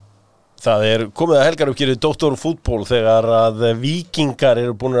Það komið að helgaruppgjöri Dr. Fútból þegar að Víkingar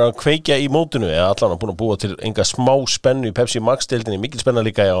eru búin að kveikja í mótinu eða allan búin að búa til enga smá spennu í Pepsi Max-deildinni, mikil spenna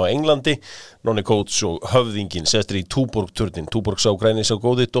líka á Englandi. Nonni Coates og höfðingin settur í Túborg-turnin. Túborg sá græni sá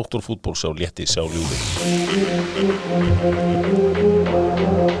góði, Dr. Fútból sá létti sá ljúfi.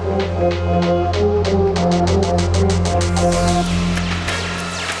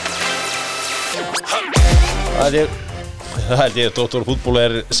 Það er Dr.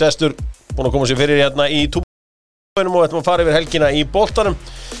 Fútból sestur búin að koma sér fyrir hérna í Túborgunum og ætlum að fara yfir helgina í boltanum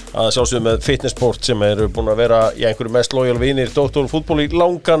að sjálfsögðu með Fitnessport sem eru búin að vera í einhverju mest lojal vinir Dr. Fútból í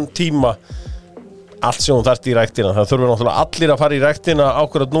langan tíma. Allt sem hún þarft í ræktina, það þurfa náttúrulega allir að fara í ræktina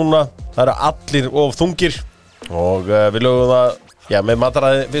ákveðat núna, það eru allir of þungir og við lögum það með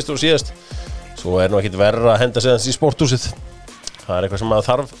mataræði fyrst og síðast, svo nú ekkert verra að henda sig þess í sporthúsið. Það eitthvað sem maður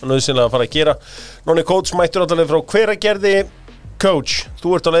þarf nauðsynlega að fara að gera. Nonni Coates mættur áttalega frá Hveragerði. Coach, þú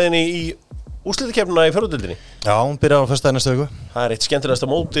ert á leiðinni í úrslitakeppnina í fjórðudeildinni. Já, hún byrjar á föstudag næstu viku. Það eitt skemmtilegasta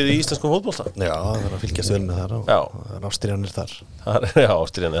mótið í íslenskum fótbolta. Já, það að fylgjast vel með þar og það ástríðanir þar. Já,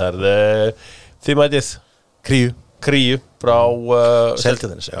 ástríðanir þar. Þið mætið Kríu frá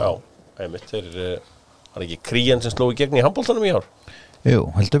Seltjarnarnesi. Já, einmitt. Var ekki Krían sem sló í gegn í handboltanum í ár? Jú,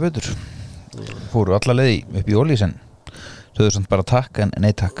 heldur betur. Fóru alla leið upp í Ólísen. Þau eru samt bara takk en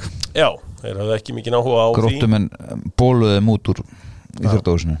nei takk. Já, þeir hafðu ekki mikið áhuga á því. Gróttumenn bóluðu út úr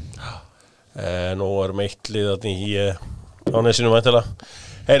íþróttahúsinu. Nú eitt lið á nesinu væntanlega.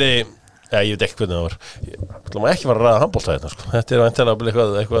 Heyri, ég veit ekki hvernig það var. Ég ætlum ekki að fara að ræða handbolta þetta. Sko. Þetta væntanlega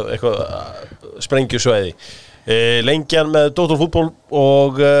eitthvað sprengjusvæði. Lengjan með Dr. Fútból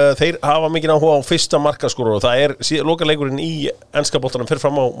og þeir hafa mikið áhuga á fyrsta markaskórar og það lokaleikurinn í enska boltanum fer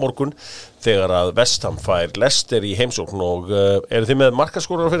fram á morgun þegar að West Ham fær Leicester í heimsókn og eru þið með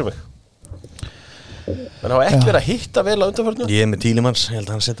markaskórar fyrir mig? Men hafa ekki verið að hitta vel á undanförnu? Ég með Tílemans, ég held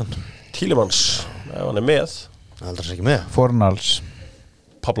að hann setja hann. Tílemans, hann með. Aldrei ekki með. Fornals.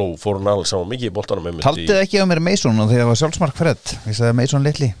 Pablo Fornals, hann var mikið í boltanum. Taldið ekki á mér Mason og þegar það var sjálfsmark Fred, ég sagði Mason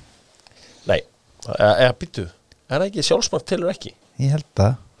litli. Nei. Býttu, það ekki sjálfsmark telur ekki? Ég held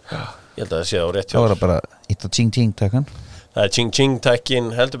það. Já, ég held að það sé á rétt hjá. Það var bara ítt og tjing takkan. Það tjing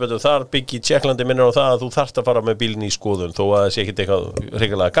takkin, heldur betur þar. Bygg í Tjekklandi minnir á það að þú þarft að fara með bílinn í skoðun þó að það sé ekkert eitthvað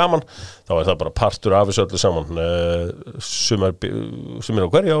hrikalega gaman. Þá það bara partur af þessu öllu saman. Sumir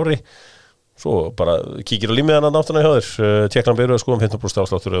á hverju ári. Svo bara kíkir á límiðan að náttúrulega hjá þér. Tjekkland byrjuð að skoðum 15%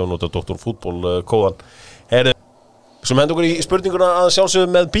 afsláttur og nota Dr. Fútból kóðan. Sem hendur okkur í spurninguna að sjálfsögðu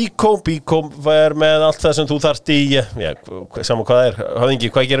með Bíkó. Bíkó með allt það sem þú þarft í, saman hvað það er. Höfðingi,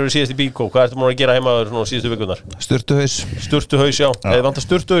 hvað gerir þú síðast í Bíkó? Hvað ertu múin að gera heimaður nú síðustu vikunar? Sturtuhaus, já. Eða vantar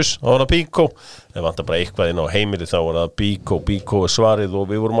sturtuhaus, þá var það Bíkó. Eða vantar bara eitthvað inn á heimili, þá var það Bíkó. Bíkó svarið og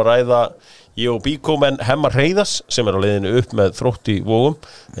við vorum að ræða, ég og Bíkó menn Hemmar Hreiðars sem á leiðinu upp með Þrótti Vogum,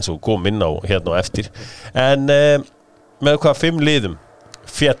 eins og kom inn á hérna á eftir. En með hvað 5 liðum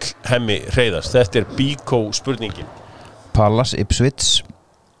féll Hemmi Hreiðars? Þetta Bíkó spurningin. Pallas, Ipswich,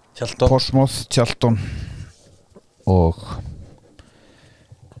 Portsmouth, Charlton og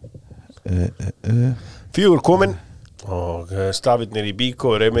 4 komin og stafirnir í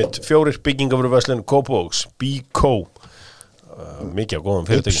Bíkó einmitt 4 byggingafurverslun Kópavogs Bíkó mikið af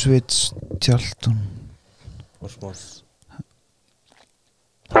góðum fyrirtækjum Ipswich, Charlton Portsmouth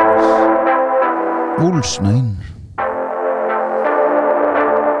Wolves, nein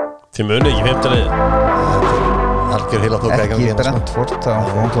Þið munið ekki 5. liðið Algjör heila tók ekki Brentford, það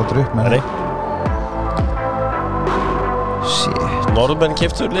var hláttur upp með Shit Norðmenn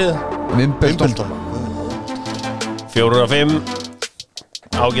keyptu liðið Wimbledon 4-5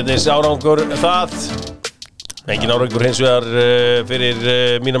 ágætis árangur það engin árangur hins vegar fyrir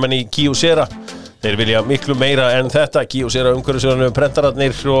mína menn í Kyocera þeir vilja miklu meira en þetta Kyocera umhverfisverðinu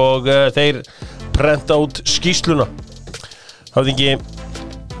prentararnir og þeir prenta út skýrsluna höfðingi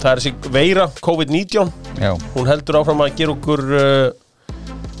það þessi veira, COVID-19 Já. Hún heldur áfram að gera okkur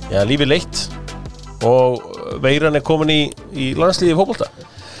lífið leitt og veiran komin í landsliði fótbolta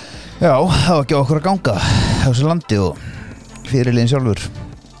Já, það var ekki okkur að ganga á þessu landi og fyrirliðin sjálfur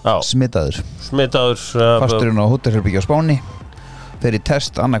smitaður fasturinn á hótelherbergi á Spáni fer í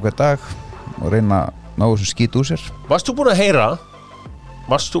test annað hver dag og reyna að ná þessu skít úr sér Varst þú búin að heyra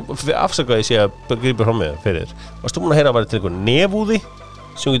afsakaði sé að grípa frá mig fyrir Varst þú búin að heyra að vera til einhver nefúði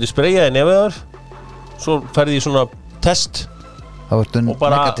sem getur spreyjaði nefiðar svo ferði í svona test og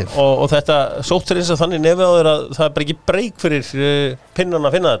negativ og þetta sóttir eins og þannig nefiðaður að það bara ekki breyk fyrir pinnan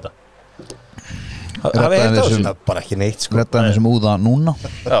að finna þetta Það bara ekki neitt sko. Rettaði þessum úða núna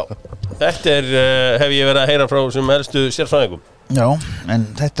Já, þetta hef ég verið að heyra frá sem helstu sérfræðingum Já, en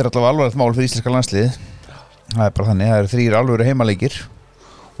þetta allavega alvarlegt mál fyrir íslenska landslið Það bara þannig, það 3 alvöru heimaleikir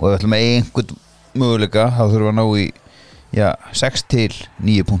og ef við ætlum að einhvern möguleika þá þurfum við að ná í 6 til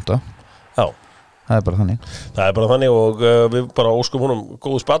 9 punkta. Já, það er bara þannig og við bara óskum honum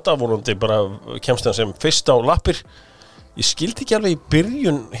góðu spata, vonandi bara kemst hann sem fyrst á lappir. Ég skildi ekki alveg í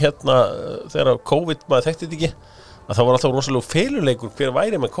byrjun hérna þegar COVID, maður þekkti þetta ekki, að það var alltaf rosalega feluleikur hver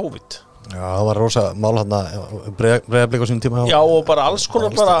væri með COVID. Já, það var rosa mál hann Breiðablik á sínum tíma. Já, og bara alls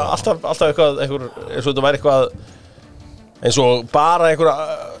konar, bara alltaf eitthvað eins og þetta væri eitthvað eins og bara einhver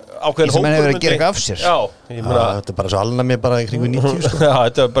ákveðin hópur sem henni hefur að gera eitthvað af sér. Já, ég meina þetta er bara svo alnæmi bara í kringu 90 sko. Já,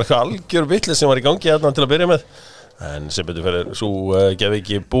 þetta er bara eitthvað algjör vitleið sem var í gangi þarna til að byrja með, en sem betur fyrir svo gef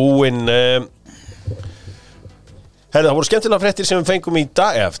ekki búinn. Herri, það voru skemmtilega fréttir sem við fengum í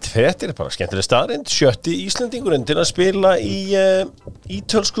dag. Fréttir er bara skemmtilega staðrind. 7. Íslendingurinn til að spila í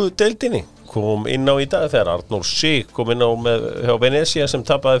ítölsku deildinni kom inn á í dag þegar Arnór Sig kom inn á hjá Venezia sem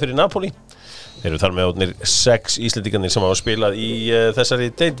tapaði fyrir Napoli. Þeir eru þar með átnir 6 Íslendingarnir sem hafa spilað í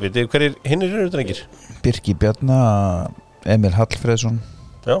þessari deild. Vitið hverjir hinnir eru drengir? Birkir Bjarna, Emil Hallfreðsson.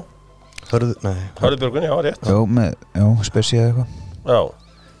 Já. Hörður Björgun, já, rétt. Já, Spesía eitthvað. Já.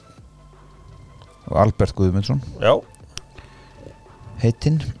 Og Albert Guðmundsson. Já.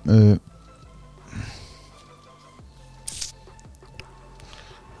 Heitinn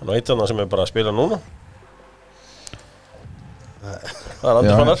Hann heitir hann sem er bara að spila núna. Það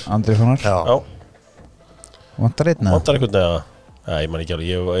er Andri Fannar. Já. Vantar einn Vantar einhvern veginn. Já, ég man ekki alveg,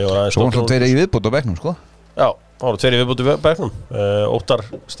 ég var aðeins svo hann tveir í viðbót á bekknum, sko. Já, það voru tveir í viðbót á bekknum. Óttar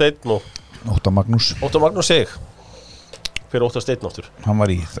Steinn og Óttar Magnús Sig. Hver Óttar Steinn áttur? Hann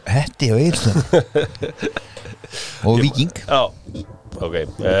var í Hetti á Egilsstöðum og Víking. Já, ok.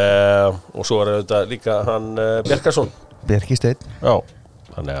 Og svo var þetta líka hann Bjarkarsson. Bjarki Steinn. Já,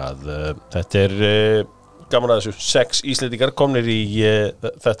 þannig að þetta er gaman að þessu. 6 Íslendingar komnir í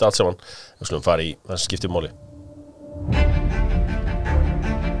þetta allt saman. Við skulum fara í það sem skiptir máli.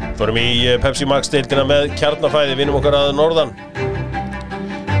 Förum í Pepsi Max deildina með kjarnafæði, vinnum okkar að norðan.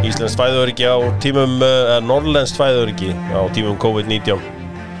 Íslenskt fæðuöryggi á tímum norrlenskt fæðuöryggi á tímum COVID-19.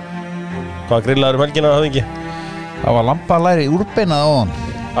 Hvað grillaður helgina höfðingi? Það var lampalæri úrbeinað á hann.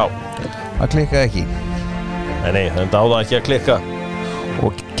 Já. Það klikkaði ekki. Nei, það áða ekki að klikka.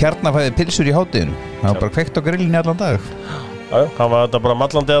 Og kjarnafæði pilsur í hádeginu. Það var bara kveikt á grillinni allan dag. Já, hann var þetta bara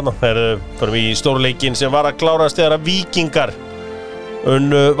mallandi þarna. Þeir förum í stórleikin sem var að klárast þegar að Víkingar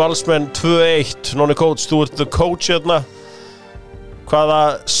Valsmenn 2-1. Nonni coach, þú ert the coach hérna. Hvaða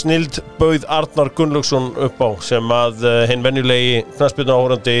snild bauð Arnar Gunnlaugsson upp á sem að hinn venjulegi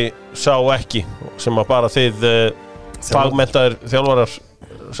knattspyrnuáhorfandi sá ekki, sem að bara þið fagmenntaðir þjálfarar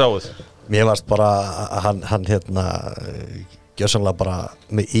sáuð? Mér varst bara hann hérna gjörsamlega bara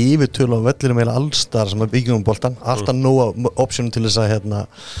með yfirtölu á vellinum eða allstar sem að byggjum boltan, alltaf nóga optionum til þess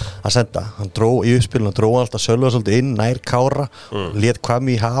að senda. Hann dró í uppspilinu, hann dró alltaf Sölva svolítið inn, nær Kára, lét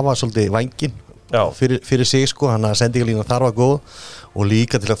Kvami hafa svolítið vænginn fyrir sig sko, hann að sendingalína þar var góð og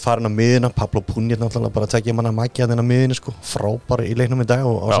líka til að fara inn á miðina. Pablo Punjir náttúrulega bara tekja manna mækja inn á miðinu sko, frábær í leiknum í dag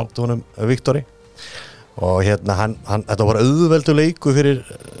og samt honum Viktori. Og hérna þetta var auðveldur leiku fyrir,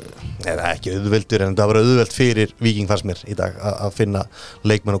 eða ekki auðveldur en þetta var auðveld fyrir Víking fannst mér í dag að finna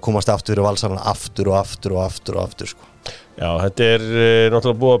leikmenn og komast aftur fyrir Valsarana aftur sko. Já, þetta er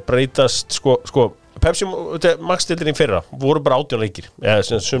náttúrulega búið að breytast sko Pepsi Max deildin í fyrra voru bara 18 leikir, eða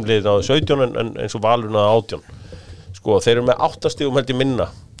sem sumliðið náðu 17 en eins og Valur náðu 18. Sko, þeir eru með 8 stigum heldur minna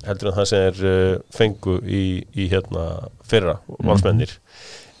heldur en það sem fengu í hérna fyrra valsmennir.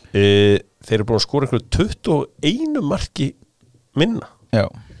 Þeir eru búin að skora einhverju 21 marki minna. Já.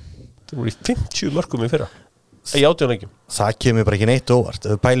 Þeir voru í 50 mörkum í fyrra. Í 18 leikjum. Það kemur bara ekki neitt óvart.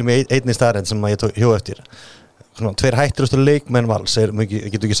 Ef við pælum í einni staðrend sem ég hjó eftir. Svona 2 hætturustu leikmenn Vals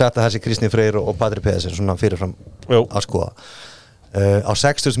getur ekki sagt að þessi Kristni Freyr og Patrik Pedersen svona fyrirfram að skoða. Á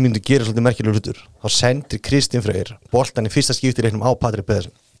 60 mínútu gerir svolítið merkilegur hlutur. Þá sendir Kristni Freyr boltan í fyrsta skipti leiknum á Patrik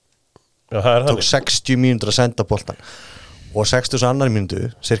Pedersen. Já, það er tók 60 mínútur að senda boltan og 60 annar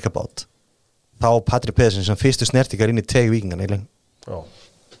mínútu cirka bát þá Patrik Pedersen sem fyrstu snertingar inn í teg Víkingarna í leiknum. Já.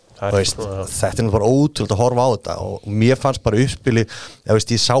 Þetta er bara ótrúlega að horfa á þetta og mér fannst bara uppspili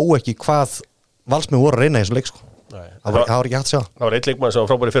ég sá ekki hvað Valsmenn voru að reyna í þessu leik sko. Það var ekki hægt að sjá. Það var eitt leikmann sem var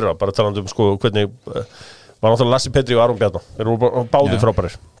frábær í fyrra, bara talandi sko hvernig var náttúrulega Lassi Petri og Aron Bjarnar. Þeir voru báðir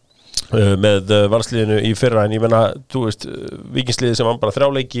frábærir með Valsliðinu í fyrra, en ég meina, þú veist, Víkingsliðið sem var bara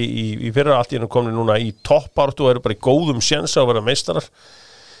 3 leiki í fyrra, allt í hennu komni núna í toppáratu og eru bara í góðum sénsa að vera meistarar.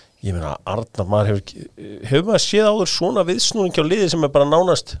 Ég meina, Arnar, maður hefur maður séð áður svona viðsnúning hjá liði sem er bara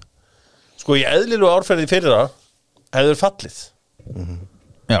nánast, sko í eðlilegu árferði í fyrra hefur fallið.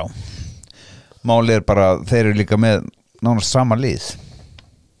 Já. Málið er bara, þeir eru líka með nánast sama lið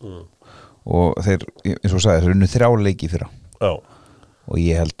og þeir, eins og sagði, þeir unnu 3 leiki fyrra. Já. og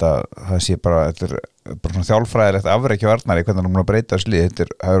ég held að það sé bara, þetta er bara svona þjálfræðilegt afrekja varnari hvernig hann er að breyta slið, þetta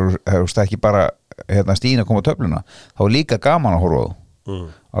hefur ekki bara Stína að koma á töfluna, þá er líka gaman að horfa á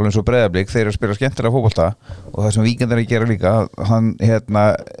alveg eins og Breiðablik, þeir eru að spila skemmtilega fótbolta og það sem Víkingar er að gera líka, hann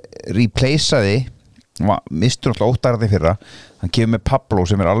replaceaði, mistur alltaf óttarði fyrra, hann kemur með Pablo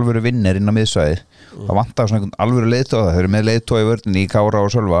sem er alvöru vinner inn á miðsvæði, það vantar svona einhvern alvöru leiðtóða, þeir eru með leiðtóða í vörðinni í Kára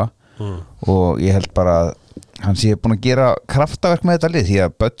og Sölva og ég held bara að hann sé búin að gera kraftaverk með þetta lið því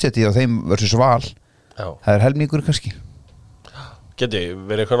að budgetið á þeim versus Val það er helmingur kannski. Geti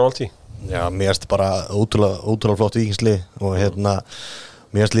verið eitthvað nált í? Já, mér erst bara ótrúlega flott Víkingslið og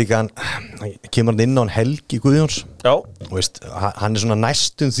mér erst líka hann kemur hann inn á hann Helgi Guðjóns og veist, hann er svona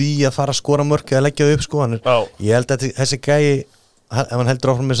næstum því að fara að skora mörk eða leggja upp sko, ég held að þessi gæi ef hann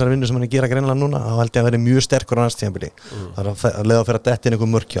heldur áfram með þessari vinnu sem hann er að gera greinilega núna, þá held ég að vera mjög sterkur á næst tímabili, það er að leiða að fyrir að detti inn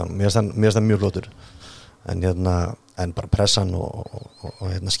einhver mörk hjá hann, mér erst það mjög flottur en bara pressan og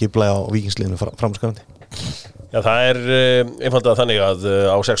skiplæði á Víkingsliðinu framskarandi. Já, það er einfaldlega þannig að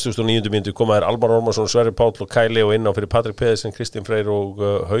á 69. mínútu koma Almar Ormarsson, Sverrir Páll og Kai Leo inn á fyrir Patrik Pedersen, Kristinn Freyr og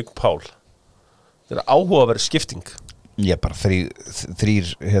Hauk Pál. Þetta er áhugaverð skipting. Já, bara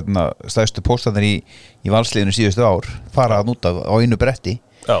þrír stærstu póstanir í valsliðinu síðustu ár fara að núta á einu bretti.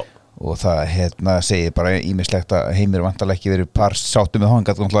 Já. Og það segir bara ýmislegt að Heimir vantarlega ekki verið par sáttum með hann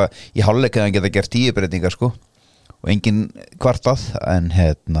í hálfleik að hann geta gert 10 breytingar sko og engin kvartað en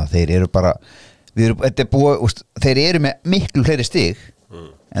þeir eru bara þeir eru með miklu fleiri stig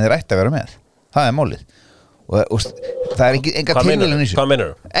en þeir ætti að vera með, það er málið og það er enga tilvíðan í þessu. Hvað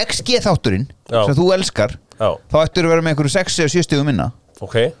meinar? XG þátturinn sem þú elskar þá ættir að vera með einhverju 6 eða 7 stigum minna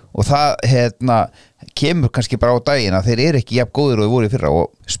og það kemur kannski bara á daginn að þeir eru ekki jafn góðir og þeir voru í fyrra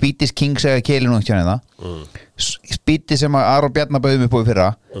og Spítis Kings eða Keilin og ekki Spítis sem að Aron Bjarnar bauðum upp á í fyrra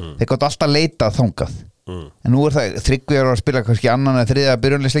þeir gátt alltaf leitað þangað en nú er það Tryggvi að spila kannski annan eða þriðja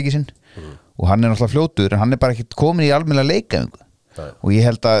byrjunleisleiki sinn og hann er náttúrulega fljótur en hann er bara ekki komin í almennilega leika og ég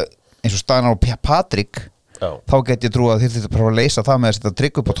held að eins og staðan á Patrik þá get ég trú að þeir þetta prófa að leysa það með að setja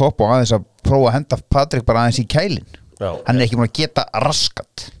Tryggvi upp á topp og aðeins að prófa að henda Patrik bara aðeins í kælin hann er ekki búin að geta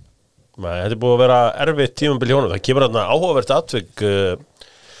raskat. Nei, þetta er búið að vera erfitt tímabil hjá honum, það kemur þarna áhugavert atvik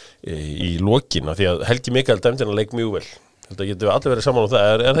í lokina því að Helgi Mikael dæmdi hann að leik mjög vel. Þetta getur við allir verið saman á það,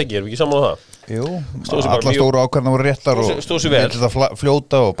 er það ekki? Erum við ekki saman á það? Jú, alla stóru ákvarðanir voru réttar og þetta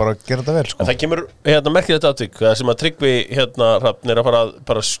fljóta og bara gera þetta vel sko. En það kemur merkið þetta atvik, það sem að Tryggvi Hrafn er að fara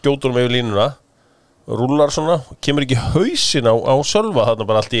bara skjótur með línuna, rúllar svona, kemur ekki hausinn á Sölva þarna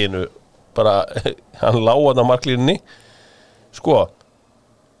bara allt í einu, bara hann lá hann á marklínunni, sko,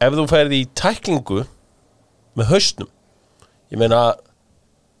 ef þú færði í tæklingu með hausnum, ég meina,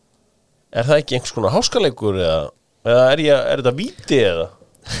 er það ekki einhvers konar háskaleikur eða er þetta víti eða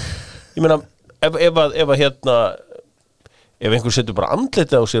ég meina ef einhver setur bara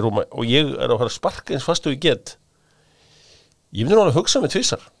andlitið á sér og ég er að fara að sparka eins fast og ég get ég myndi náttúrulega hugsa mig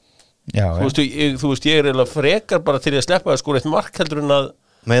tvisar þú veist ég er eiginlega frekar bara til að sleppa að skora eitt mark heldur en að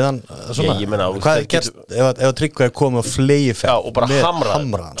meðan svona ég meina hvað gerst ef Tryggvi er komið á flegi og bara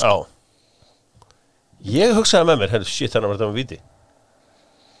hamra já ég hugsaði með mér shit þannig var þetta með víti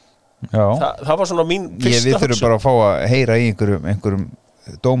það var svona mín fyrsta við þurfum bara að fá að heyra í einhverjum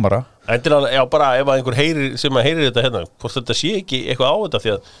dómara endilega, já bara ef einhver heyrir sem að heyrir þetta hvort þetta sé ekki eitthvað á þetta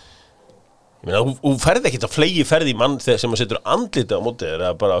því að ég meina, þú ferði ekkert að flegi ferði í mann sem að setur andlita á móti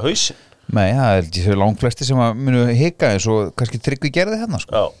eða bara hausinn. Nei, það er ekki langflesti sem að munu hika eins og kannski Tryggvi gerði hérna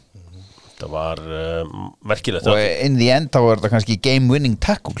sko. Já, það var merkilegt og in the end þá var þetta kannski game winning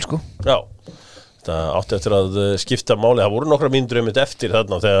tackle sko. Já það átti eftir að skipta máli, það voru nokkra mínútur eftir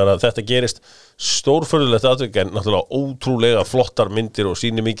þarna þegar þetta gerist stórfurðulegt atvik en náttúrulega ótrúlega flottar myndir og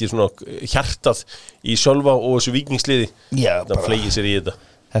sýnir mikið svona hjartað í Sölva og þessu Víkingsliði það flegið sér í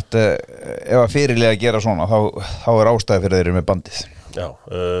þetta ef að fyrirlega gera svona þá er ástæði fyrir þeirri með bandið Já,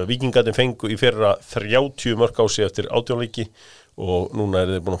 Víkingarnir fengu í fyrra 30 mörk á sig eftir 18 leiki og núna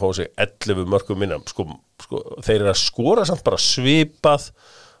þeir búin að fá sig 11 mörkum minna sko, þeir að skora samt bara svipað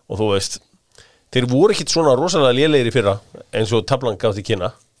og þú veist þeir voru ekkit svona rosalega lélegir í fyrra eins og tablan gátt í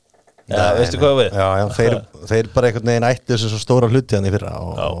kynna veistu hvað við? Já, þeir bara einhvern veginn ættu þessu svo stóra hluti hann í fyrra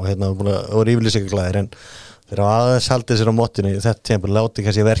og búin að voru yfirlýsingaglæðir en þeir hafa aðeins haldið sér á mótinu þetta tímpur láti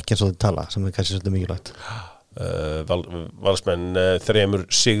kannski verkinn svo þið tala sem er kannski svolítið mikilvægt Valsmenn 3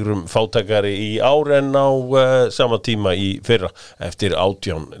 sigrum fátækari í ár en á sama tíma í fyrra eftir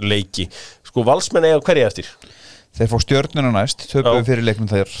 18 leiki sko Valsmenn eiga hverja eftir? Þeir fá Stjörnuna næst töpuðu fyrir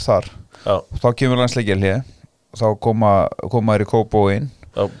leiknum þar þá kemur landsleikja hlið þá koma þeir í Kópavoginn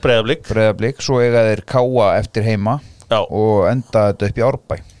Breiðablik svo eiga þeir Káa eftir heima og enda þetta upp í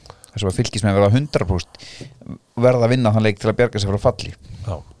Árbæ þess að fylgismenn verða 100% verða að vinna þann leik til að bjarga sig frá falli.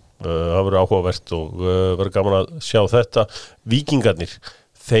 Já, það verður áhugavert og verður gaman að sjá þetta. Víkingarnir,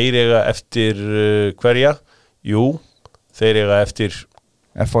 þeir eiga eftir hverja? Jú, þeir eiga eftir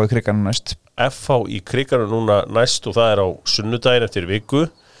FH í Krikanum næst. FH í Krikanum núna næst og það á sunnudaginn eftir viku.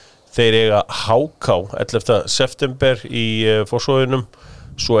 Þeir eiga HK 11. september í Fossvoginum,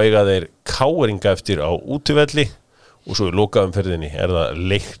 svo eiga þeir KR-inga eftir á útivelli og svo í lokaumferðinni það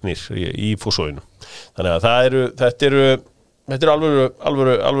Leiknir í Fossvoginum. Þannig að þetta er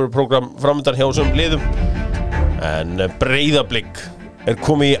alvöru prógram framöndan hjá þessum liðum. En Breiðablik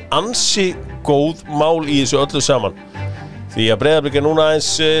komið í ansi góð mál í þessu öllu saman. Því að Breiðablik núna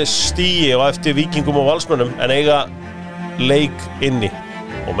aðeins stíi á eftir Víkingum og Valsmönnum en eiga leik inni.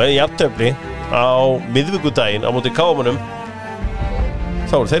 Og með jafntefli á miðvikudaginn á móti KM-unum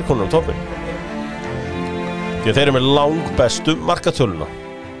þá þeir konur á toppinn. Því að þeir með langbestu markatöluna.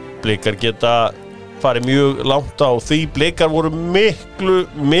 Blikar geta farið mjög langt á því. Blikar voru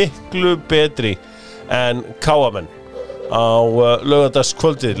miklu betri en KM-menn á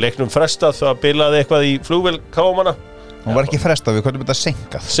laugardagskvöldið. Leiknum frestað það bilaði eitthvað í flugvél KM-manna. Hún var ekki frestað, við kvöldum þetta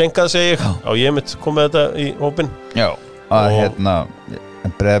senkað. Senkað segi ég, á ég mitt kom með þetta í hópinn. Já, að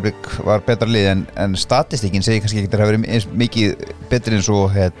Breiðablik var betra lið en statistíkin segir kannski ekki að það hafi verið mikið betri en svo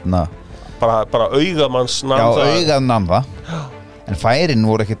bara augamanns nam það. Já, augað nam það. En færin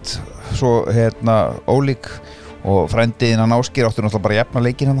voru ekkit svo ólík og frændiðinn hann Ásgeir áttu náttúrulega bara jafna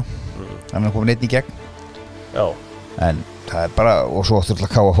leikinn hann. Hann komið neitt í gegn. Já. En það bara, og svo áttu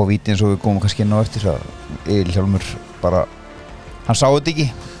alltaf að fá víti eins og við komum kannski inn á eftir það. Egil Hjálmur bara, hann sá þetta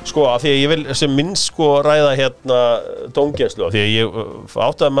ekki. Sko, af því að ég vil sem minnst ræða dómgæslu, af því að ég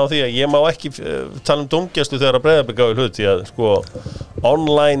áttaði mig á því að ég má ekki tala dómgæslu þegar að Breiðablik á í hlut, því að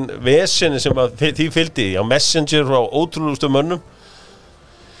online vesenni sem að því fylgdi á Messenger frá ótrúlegustu mönnum.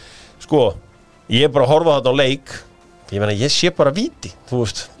 Sko, ég bara að horfa þarna á leik, ég sé bara víti, þú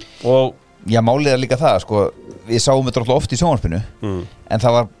veist, og já, málið líka það, sko, við sáum þetta alltaf oft í sjónvarpinu, en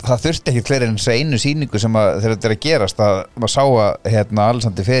það þurfti ekki fleiri en þess einu sýningu sem þegar þetta að gerast, að maður sá að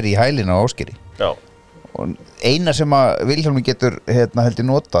Alexander fer í hælina á Ásgeiri. Já. Og eina sem að Vilhjálmur getur heldur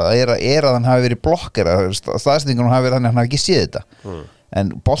notað er að hann hafi verið blokkera, staðsetningunum hafi verið þannig að hann hafi ekki séð þetta. En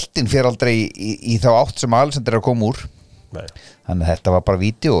boltinn fer aldrei í þá átt sem Alexander er að koma úr. Nei. Þannig að þetta var bara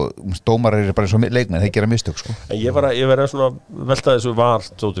víti og dómarar eru bara eins og leikmenn, þeir gera mistök, sko. En ég verið svona velta þessu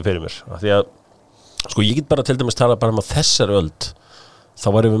tóti fyrir mér, af því að sko ég get bara til dæmis tala bara um að þessari öld þá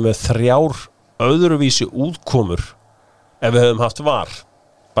varum við með 3 öðruvísi útkomur ef við höfum haft var,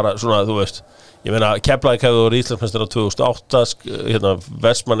 bara svona þú veist, ég meina Keflavík hefði verið Íslandsmeistarar 2008,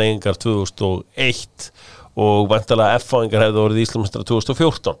 Vestmannaeyingar 2001 og væntanlega F-ingar hefði verið Íslandsmeistarar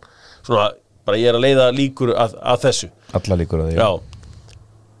 2014. Svona bara ég að leiða líkur að þessu. Alla líkur að því. Já.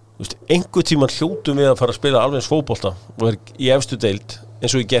 Þú veist, einhver tímann hljótum við að fara að spila alveg eins fótbolta og í efstu deild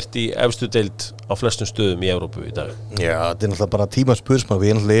eins og ég gert í efstu deild á flestum stöðum í Evrópu í dag. Já, þetta náttúrulega bara tímaspursmál,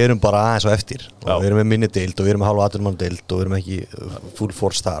 við náttúrulega erum bara aðeins á eftir og við erum með minni deild og við erum með hálfa atvinnumann deild og við erum ekki full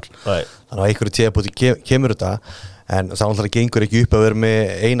force þar. Þannig að einhverju tíðabóti kemur þetta en það náttúrulega gengur ekki upp að vera með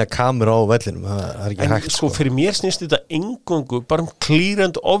eina kamera á vellinum, það er ekki hægt. En sko fyrir mér snýst þetta eingöngu bara clear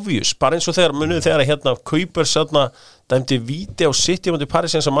and obvious, bara eins og þegar Kaupers dæmdi víti á City á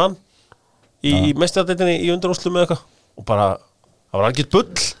Paris Saint-Germain í meistaradeildinni í undanúrslitum með eitthvað og bara það var algjört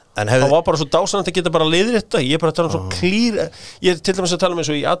bull. Það var bara svo dásanandi að geta bara leiðir þetta. Ég er bara að tala um svo clear. Ég er til dæmis að tala um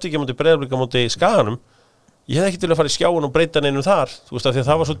eins og í atvikið móti Breiðablik móti Skaganum. Ég hefði ekki til að fara í skjáin og breyta neinum þar, þú veist, af því að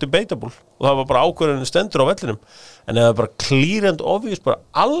það var svo debatable og það var bara ákvörðunin stendur á vellinum. En eða bara clear and obvious, bara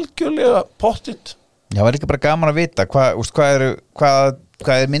algjörlega pottitt. Já, það er ekki bara gaman að vita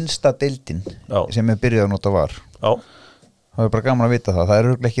hvað er minnsta deildin sem er byrjað að nota var. Já. Það er bara gaman að vita það. Það er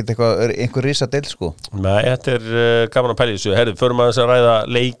örugglega ekki einhver risa deild, sko. Nei, þetta er gaman að pæla í þessu. Herðu, förum aðeins að ræða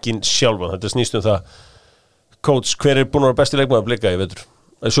leikinn sjálfan. Þetta snýst um það. Coach, hver er búinn að vera besti leikmaður að Blika í vetur?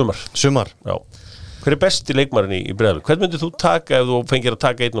 Sumar. Já. Hver er besti leikmaðurinn í Breiðablik? Hvern myndir þú taka ef þú fengir að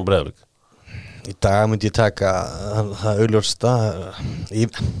taka einn á Breiðablik? Í dag myndi ég taka það augljósta.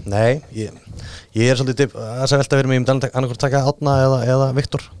 Ég er svolítið að velta fyrir mig, ég myndi annarkvort taka Árna eða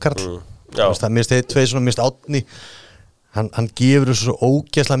Viktor Karl. Mér finnst þeir tveir svona, mér finnst Árni hann gefur þessu svo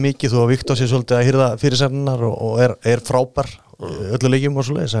ógeðslega mikið þó að Viktor sé svolítið að hirða fyrirsæðunar og er frábær öllu leikjum og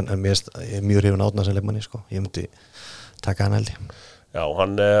svoleiðis, en mér er mjög hrifinn Árna sem leikmanni, sko. Ég myndi taka hann held ég. Já,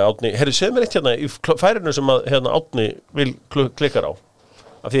 hann Árni, segðu mér eitt í færinu sem að Árni vil klikkar á.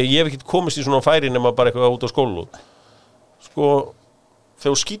 Af því að ég hef ekki komist í svona færi nema bara eitthvað út á skólu. Sko,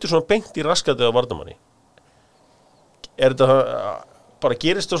 þegar þú skýtur svona beint í raskatið á varnamanni, er þetta bara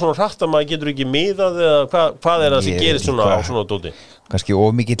gerist það svona hratt að maður getur ekki miðað eða hvað það sem gerist svona á svona dóti? Kannski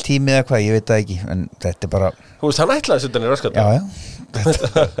of mikið tími eða hvað, ég veit það ekki, en þetta bara... Þú veist, hann ætlaði að setja hann í raskat.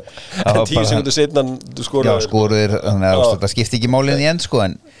 En 10 sekundur setna skoraður. Já, skoraður, þannig að þetta skipti ekki málinn í end, sko,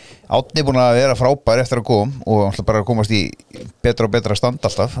 en Árni búin að vera frábær eftir að koma og hann bara að komast í betra og betra stand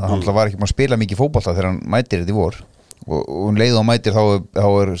alltaf. Hann var ekki búin að spila mikið fótbolta þegar hann mætir þetta í vor. Og leið og mætir þá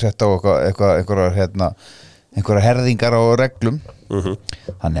sett á einhverjar herðingar á reglum.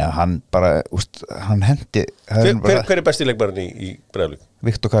 Þannig að hann bara hann hendi hver besti leikmaðurinn í Breiðablik?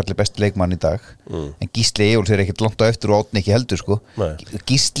 Viktor Karl besti leikmann í dag en Gísli Eyjóls ekkert langt á eftir og Árni ekki heldur sko.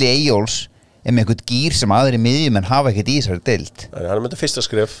 Gísli Eyjóls með einhvern gír sem aðri miðjum en hafa ekkert í þessari deild. Hann með þetta fyrsta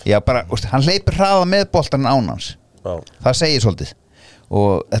skref. Já, bara, hann hleypir hraða með boltan ánans. Það segir svolítið.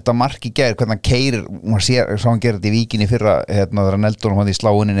 Og þetta mark í gær, hvernig hann keyrir, maður sá hann gera þetta í Víkinni fyrra, þegar Neldon hann í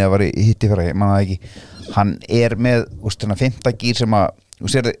sláinni eða var í hitti fyrra, ég manna það ekki. Hann með, fymta gír sem að,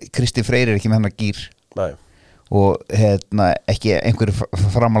 Kristi Freyr ekki með hennar gír. Nei. Og ekki einhverju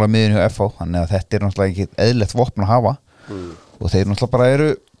framála miðun hjá FH, þannig að þetta náttúrulega ekki eðlilegt vopn að hafa. Og þeir náttúrulega bara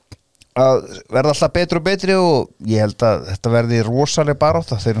eru að verða alltaf betri og betri og ég held að þetta verði rosalega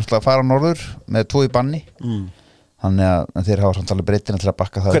barátta. Þeir náttúrulega fara norður með 2 í banni. Þannig að þeir hafa samtalið breytina til að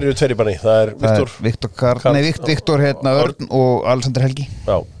bakka það. Hver eru 2 í banni? Það er Viktor Karl, Viktor Örn og Alexander Helgi.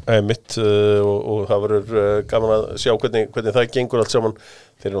 Já, mitt og það verður gaman að sjá hvernig það gengur allt saman.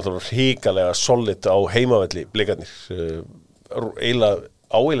 Þeir eru náttúrulega hrikalega solid á heimavelli blikarnir.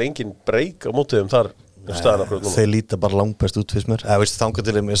 Áeiginlega engin breyk á mótið þar. Þeir líta bara langbest út fyrst mér.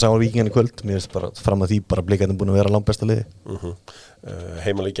 Þangað til ég sá Víkingan í kvöld. Mér finnst bara fram að því bara blikarnir búin að vera langbesta liði.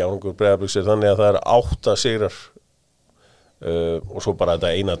 Heimaleiki árangur Breiðabliks þannig að það er 8 sigrar. Og svo bara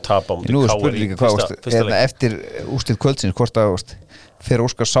þetta eina tap á móti KR í fyrsta leik. Eftir úrslit kvöldsins hvort að fer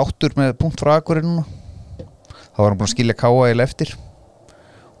Óskar sáttur með punkt frá Akureyri núna. Þá var hann búin að skilja KR eftir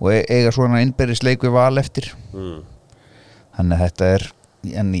og eiga svona innbyrðis leik við Val eftir. Þannig að þetta er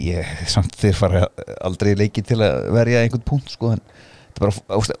en samt þeir fara aldrei leiki til að verja einhvern punkt sko, en þetta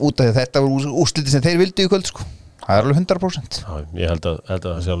bara út af þetta var úrsliti sem þeir vildu í kvöld sko. Það er alveg 100%. Já, ég held að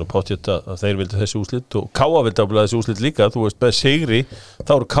það sé alveg pottþétt að þeir vildu þessi úrslit og Káa vildi ábyggilega þessi úrslit líka, þú veist með sigri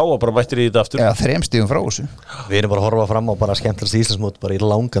þá eru Káa bara mættir í þetta aftur. Já, 3 stigum frá þessu. Við erum bara að horfa fram á bara skemmtilegast Íslandsmót bara í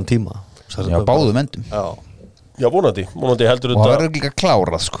langan tíma. Já, báðum endum. Já, vonandi heldur þetta. Og það verður líka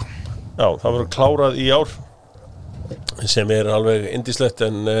klárað sko. Já, það verður klárað í ár sem er alveg indislegt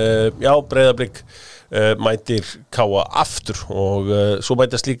en já, Breiðablik mætir Káa aftur og svo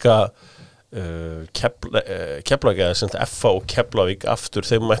mætast líka Keflavík eða sem FH og Keflavík aftur,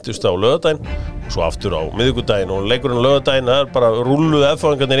 þeim mættust á laugardaginn og svo aftur á miðvikudaginn og leikurinn á laugardaginn, það er bara rúlluð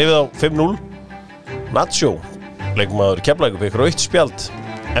FH-ingarnir yfir á 5-0. Nacho, leikmaður Keflavík fikk rautt spjald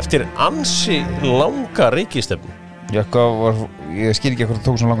eftir ansi langa reikistefnu. Ég skil ekki hvað það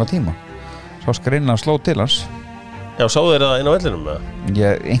tók svo langa tíma. Svo skrinna sló til hans. Já, sáðu þeir það inn á vellinum með það? Já,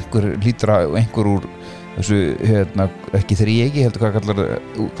 einhver úr þessu, ekki þríegi, heldur hvað kallar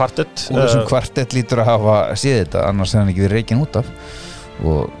kvartett. Úr þessum kvartett lítur að hafa séð þetta, annars hefði hann ekki verið reikin út af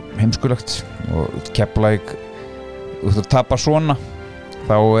og heimskulegt og Keflavík, þú tapar svona,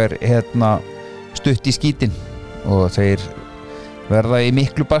 þá er stutt í skítin og þeir verða í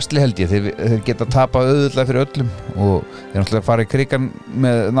miklu basli held ég, þeir geta tapað auðvitað fyrir öllum og þeir náttúrulega fara í krigan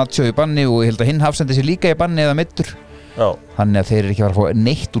með Nacho í banni og ég held að hinn hafsendi sér líka í banni eða middur. Já. Þannig að þeir eru ekki að fara að fá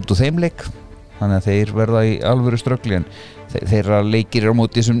neitt út úr þeim leik, þannig að þeir verða í alvöru ströggli en þeirra leikir á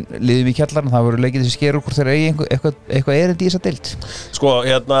móti þessum liðum í kjallarinn, það voru leikir þessi skerur hvort þeir eigi eitthvað erindi í þessa deild. Sko,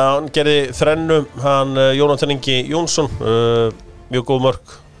 hann gerði þrennu, hann Jónatan Ingi Jónsson, mjög góð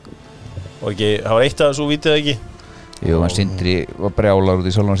mörk og ekki, það var eitt af þessu vítið ekki. Jú, hann Sindri var brjálar út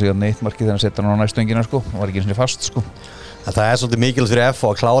í sjálfan sig að neitt marki þegar hann setja hann á næstöngina sko, hann var ekki svona fast sko. En það er svolítið mikilvægt fyrir FH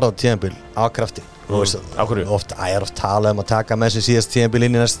að klára á tímabil á krafti. Oft talað að taka með sér síðast tímabil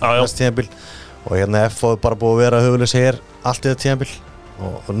inn í næst tímabil og FH er bara búið að vera höfulegs hér allt í þetta tímabil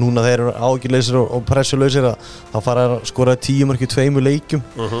og núna þeir eru ágjörleysir og pressulausir að þá fara að skora 10 mörk í 2 leikjum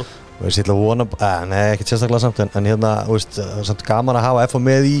og ég ætla að vona, ekkert sérstaklega samt en samt gaman að hafa FH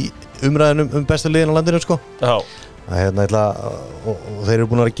með í umræðinum bestu liðin á landinu sko. Já. Og þeir eru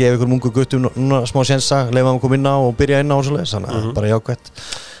búin að gefa ykkur ungu guttum núna smá sjensa, leyfa þeim að koma inn á og byrja inn á og svoleiðis, þannig að bara jákvætt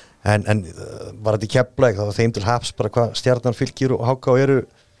en var þetta í Keflavík þá þeim til haps bara hvað Stjarnan, Fylkir og HK eru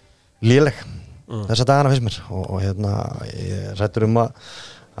léleg þessa dagana finnst mér og ég rættur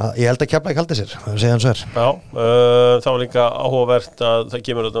að ég held að Keflavík haldi sér, segja hann svo er. Já, það var líka áhugavert að það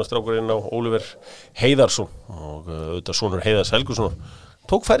kemur þetta strákur inn á Óliver Heiðarsson og auðvitað sonur Heiðars Helgusson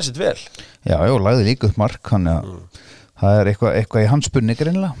tók færi sitt vel. Já, lagði líka upp mark, þannig að það er eitthvað í hans bunni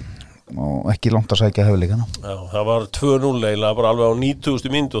greinilega. og ekki langt að sækja hefleikana. Já, það var 2-0 eiginlega bara alveg á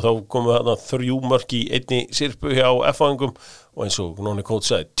 90. mínútu og þá komu þarna 3 mörk í einni sirpu hjá F-fáingum og eins og Nóni Kót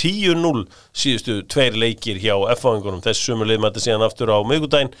sagði 10-0 síðustu 2 leikir hjá F-fáingunum, þess sömuleið mætti síðan aftur á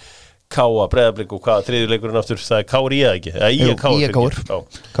miðvikudaginn. Káa, Breiðablik og hvaða þriðju leikurinn aftur, það KR í eða ekki? Jú, KR.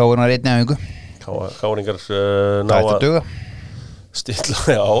 KR var einni æfingu. Káringar ná að stilla,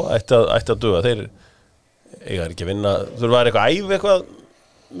 já, ætti að duga. Þeir eiga ekki að vinna, þurfa að eitthvað æfi eitthvað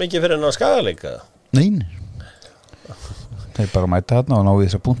mikið fyrir enn að skagaleika? Nein. Þeir bara mæta þarna og ná við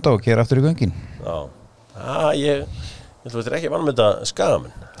þess að punta og gera aftur í göngin. Já, ég þú veitir ekki vann með þetta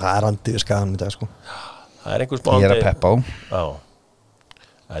skagamenn. Það er andið við skagamenn í dag, sko. Það er einhvers mándi. Ég að peppa á. Já,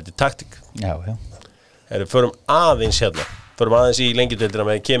 þetta er taktík. Já. Förum aðeins hérna. Förum aðeins í lengjudeildina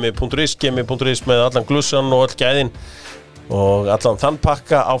með kemi.is með allan glussan og öll gæðin og allan þann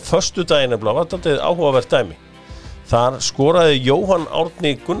pakka á föstudaginn var þetta áhugavert dæmi. Þar skoraði Jóhann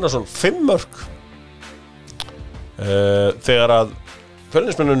Árni Gunnarsson 5 mörk þegar að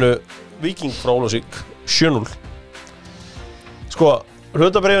Fjölnismenninu Víking frá Ólafsvík 7-0. Sko,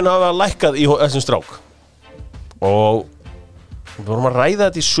 hlutabréfin hafa lækkað í þessum strák og við vorum að ræða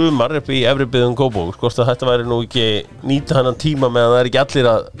þetta í sumar upp í efri byggðum Kópavogs, hvort að þetta væri nú ekki nýta hennan tíma meðan það er ekki allir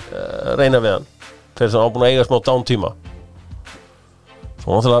að reyna við hann fyrir það ábúin að eiga smá dántíma. Svo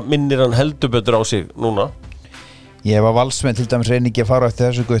náttúrulega minnir hann heldur betur á sig núna. Ég var valsmenn til dæmis reyni ekki að fara eftir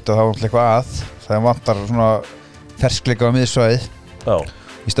þessu gutt og það var alltaf eitthvað að það vantar svona ferskleika á miðsvæðið. Já.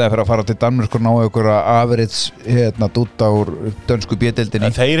 Í staði fyrir að fara til Danmörk og ná ykkur afrits dúta úr dönsku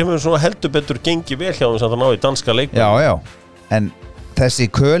B-deildinni. Þeir hefur svona heldur betur gengið vel hjá þeim sem það ná í danska leikmenn. Já. En þessi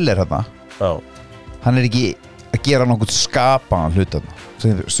Köhler hérna, hann er ekki að gera nokkuð skapaðan hlut þarna.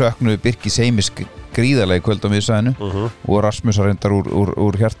 Þeir söknuðu Birkis Heimis gríðarlega í kvöld á miðsvæðinu og Rasmus reyndar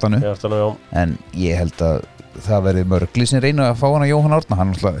úr hjartanu. Já. En ég held að það verði mörgli sem reyna að fá hann að Jóhann Árna.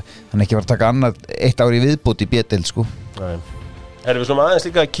 Hann ekki var að taka annað 1 ár í viðbót í B-deild, sko. Nei. Við slum aðeins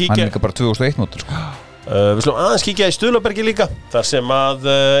líka að kíkja. Hann er líka bara 2001 mótur, sko. Við slum aðeins kíkja í Stuðlabergi líka, þar sem að,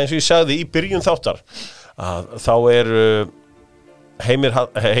 eins og ég sagði í byrjun þáttar, að þá er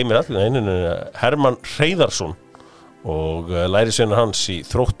Hermann Hreiðarsson og lærisveinar hans í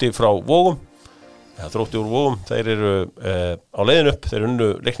Þrótti frá Vogum, Þrótti úr Vogum, þeir eru á leiðin upp, þeir unnu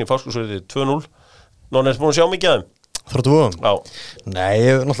leikni Fáskursvöldi 2-0. Nóni, ertu búin að sjá mikið að þeim? Þróttu Vogum? Já. Nei,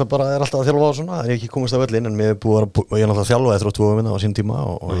 ég náttúrulega bara er alltaf að þjálfa á svona, ég hef ekki komist að völlin, en ég er náttúrulega að þjálfa Þróttu Vogum minna á sín tíma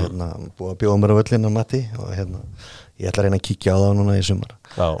og búið að bjóða mér á völlin að Matti og ég ætla að reyna að kíkja á það núna í sumar.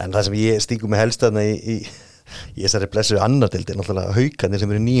 Já. En það sem ég stíku með helst þarna í þessari blessu annardeildi, náttúrulega Haukarnir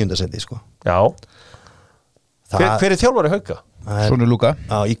sem eru í 9. sæti, sko. Já. Hver er þjálfari Hauka? Sonur Lúka,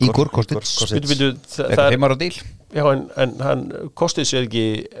 Ígor Kostic. Það er 5 ára díl. Já, en hann Kostic er ekki,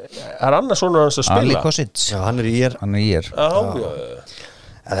 er annars sonur hans að spila? Ali Kostic. Já, hann er í ér. Já.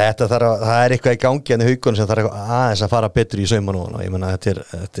 Það er eitthvað í gangi en Haukunum sem þarf aðeins að fara betur í sauma núna. Ég meina,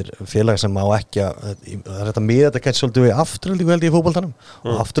 þetta er félag sem á ekki að, það er þetta með þetta kannski svolítið við afturhaldíku held ég í fótboltanum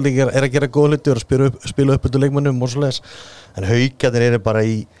og afturhaldíku er að gera góð hluti og spila upp undir leikmönnum og svoleiðis, en Haukarnir eru bara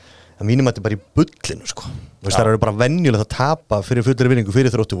í, að mínum að þetta er bara í bullinu, sko. Það eru bara venjulegt að tapa fyrir fullri vinningu, fyrir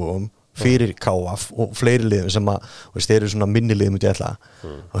Þrótti Vogum, fyrir KF og fleiri liðum sem að, þeir eru svona minni liðum út í ætla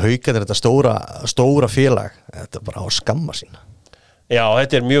og Haukarnir er þetta stóra félag, þetta er bara á skamma sína. Já,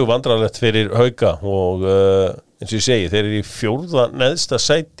 þetta er mjög vandrarlegt fyrir Hauka og eins og ég segi, þeir eru í 4. neðsta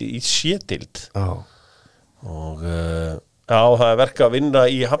sæti í C-deild. Og það er verk að vinna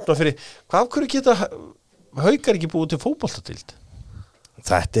í Hafnarfirði. Hvað af hverju geta Haukar ekki búið til fótboltadeild?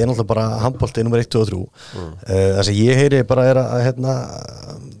 Þetta er náttúrulega bara handbolti nummer 1, 2 og 3. Það sem ég heyri bara er að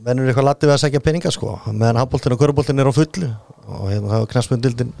mennur eitthvað lati við að sækja peninga, sko, meðan handboltin og körfuboltin er á fullu og það er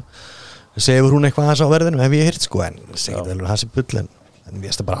knattspyrnudeildin segir hún eitthvað aðeins á verðinu, hef ég heyrt, sko, en segir það alveg hans í bull, en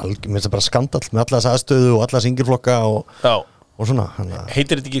mér finnst það bara skandall með alla þess aðstöðu og alla singirflokka og svona.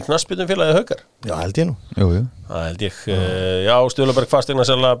 Heitir þetta ekki knattspyrnufélagið Haukar? Já, held ég nú. Jú. Það held ég. Já, Stuðlaberg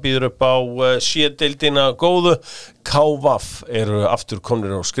Fasteignasala býður upp á C-deildina góðu. KVF eru aftur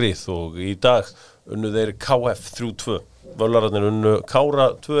komnir á skrið og í dag unnu þeir KF 3-2. Völararnir unnu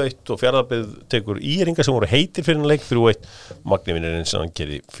Kára 2-1 og Fjarðabyggð tekur Íringa sem voru heitir fyrir leik 3-1. Magni vinnurinn sem hann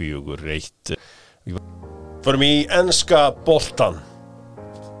gerði 4-1. Förum í enska boltan.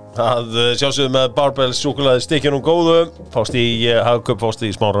 Það sjálfsögðu með Barbells súkkulaði stikkjunum góðu, fást í Hagkaup, fást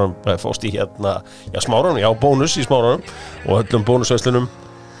í Smáranum, fást í Smáranum, bónus í Smáranum og öllum bónusverslunum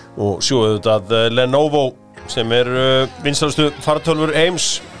og sjóðu þetta Lenovo sem er vinsælustu fartölfur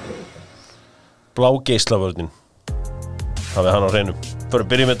heims, blágeislavörnin, hafið hann á hreinu. Fyrir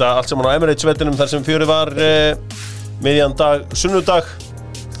að byrjum þetta allt saman á Emirates vellinum þar sem fjörið var miðjan dag, sunnudag.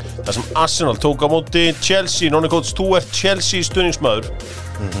 þar sem Arsenal tók á móti Chelsea. Nonni Coates, þú ert Chelsea stuðningsmaður.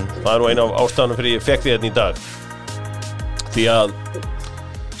 Það nú eina af ástæðanum fyrir ég fekk því þetta í dag. Því að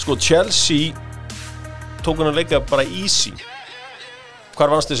sko Chelsea tók hann að leika bara easy.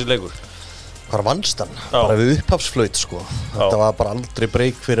 Hvar vannst þessi leikur? Hvar vannst hann? Bara við upphafsflaut sko. Þetta var bara aldrei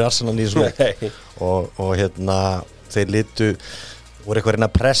break fyrir Arsenal í þessu leik. Og þeir voru eitthvað að reyna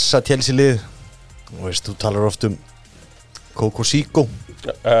að pressa Chelsea lið. Og veist, þú talar oft Coco Zico.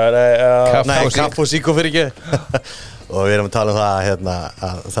 Nei, Caffo Zico fyrir ekki. Og við erum að tala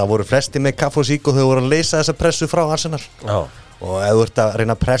að það voru flesti með Caffo Zico þegar voru að leysa þessa pressu frá Arsenal. Og ef þú ert að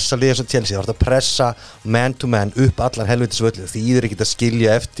reyna að pressa liðið eins og Chelsea, þú ert að pressa man to man upp allan helvitis völlu. Þýðir ekki að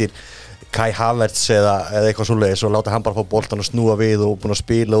skilja eftir Kai Havertz eða eitthvað svoleiðis og láta hann bara fá boltan og snúa við og búin að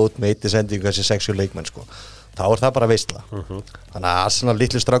spila út með eitt sendingu þessi 60 leikmenn sko. Þá það bara veistla. Þannig að Arsenal,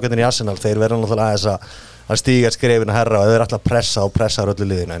 litlu strákarnir í Arsenal, þeir verða náttúrulega aðeins að stíga skrefin að herra og þeir alltaf pressa og pressa öllu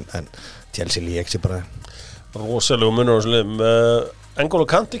liðinu en Chelsea lík sig bara. Rosalegu munur á þessum liðum. N'Golo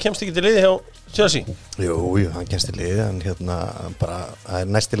Kanté kemst ekki til liði hjá Chelsea? Jú, hann kemst til liði en bara það er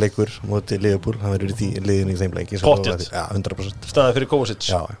næsti leikur móti Liverpool, hann verður í liðinu í þeim leiki. Pottet? Já, 100%. Staðið fyrir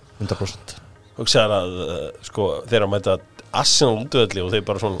Kovacic? Já, 100%. Hugsaðar að sko þeir að mæta Arsenal útvöldi og þeir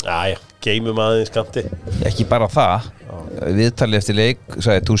bara svona, geymum aðeins Kanté. Ekki bara það, viðtalið eftir leik,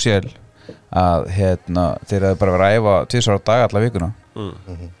 sagði Tuchel að þeir hefði bara verið að æfa 2 á dag alla vikuna.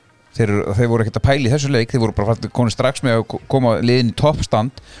 Þeir voru ekkert að pæla í þessu leik, þeir voru bara konið strax með að koma liðin í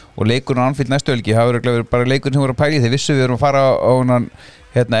toppstand og leikurinn á Anfield næstu helgi, það verið bara leikurinn sem voru að pæla í, þeir vissu við erum að fara á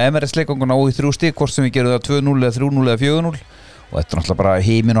Emirates leikanguna og í 3 stig, hvort sem við gerum það 2-0 eða 3-0 eða 4-0 og þetta er náttúrulega bara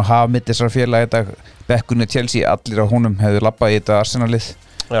heiminn og hafmitt þessar félag þetta bekkunni Chelsea, allir á honum hefðu labbað í þetta Arsenal-lið,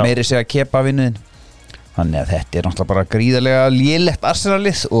 meiri segja Kepa vinnuðin, þannig að þetta er náttúrulega bara gríðarlega lélegt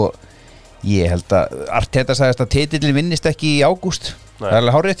Arsenal-lið og ég held að Arteta sagðist að titillin vinnist ekki í ágúst. Það er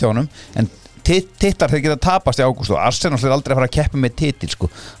alveg hárrétt hjá honum en titlar þeir geta tapast í ágúst og Arsenal er aldrei að fara að keppa með titil sko.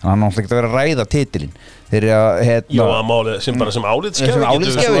 Þannig að hann náttúrulega geta verið að ræða titilin. Þeir eru að málið sem bara sem álitskefi.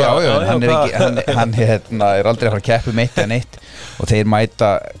 Hann er aldrei að fara að keppa með eitt eða neitt og þeir mæta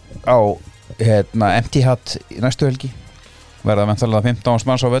á Etihad í næstu helgi. Verða mentalega 15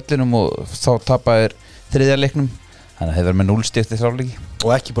 manns á vellinum og þá tapa þeir 3. leiknum. Þannig að þeir verða með 0 stig eftir þrjáleiki. Og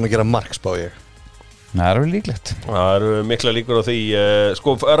ekki búin að gera mark spá ég. Það er vel líklegt. Það eru mikla líkur á því.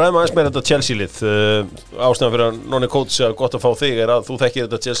 Sko, ræðum aðeins með þetta Chelsea-lið. Ástæðan fyrir að Nonni Coates er gott að fá þig er að þú þekkir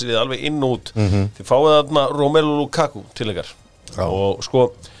þetta Chelsea-lið alveg inn og út. Þið fáið þarna Romelu Lukaku til ykkar. Og sko,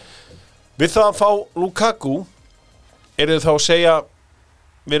 við það að fá Lukaku, eru þið þá að segja,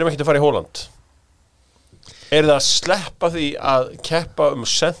 við erum ekkert að fara í Holland. Eru þið að sleppa því að keppa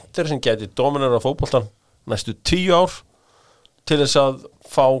center sem geti dominera fótboltan næstu 10 ár til þess að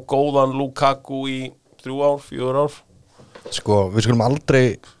fá góðan Lukaku í 3 ár, 4 ár? Sko, við skulum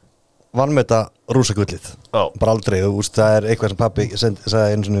aldrei vanmeta rússagullið. Bara aldrei, það er eitthvað sem pappi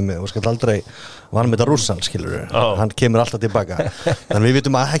sagði einu sinni með, skal aldrei vanmeta rússan, skilur hann kemur alltaf tilbaka. Þannig við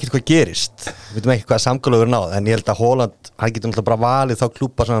vitum ekkert hvað gerist, við vitum ekki hvað samkola verður náð, en ég held að Holland, hann getur náttúrulega bara valið þá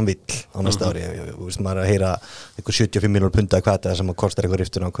klúbba sem hann vill á næsta ári. Maður er að heyra eitthvað 75 milljónir punda hvað þetta sem kostar eitthvað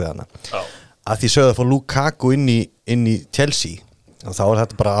riftun á hverjana. Að því sögðu að fá Lukaku inn í Chelsea og þá er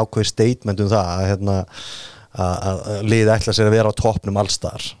þetta bara ákveð statement það að liðið ætla sér að vera á toppnum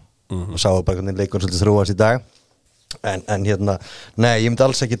allstar og sáu bara hvernig leikurinn svolítið þróast í dag en nei, ég myndi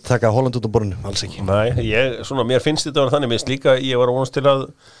alls ekki taka Holland út á borðinu, alls ekki. Nei, mér finnst þetta að vera þannig, minnst líka ég var að vonast til að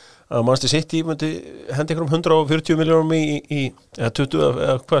Manchester City myndi hendi ykkur 140 milljónum í 20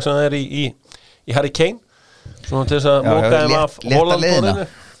 eða hvað sem það er í Harry Kane svona til þess að móka þeim af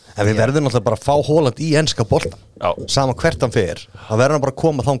Holland-borðinu. En við verðum náttúrulega bara að fá Holland í enska boltan sama hvert hann fer það verður hann bara að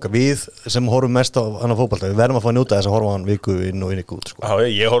koma þangað við sem horfum mest á hann á fótbolta við verðum að fá að njóta þess að horfa hann viku inn og inn út sko.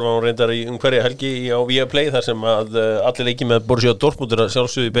 Ég horfa hann reyndar í hverja helgi á Viaplay þar sem að allir leiki með Borussia Dortmund er að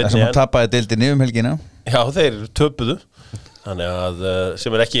sjálfsögðu í beinni þar sem hann tapaði deildinni helgina þeir töpuðu þannig að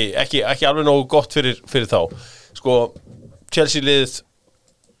sem er ekki alveg nógu gott fyrir þá sko Chelsea liðið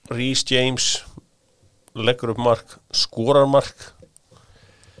Reece James leggur upp mark skorar mark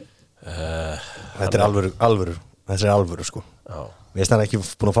Þetta er alvöru sko. Við erum ekki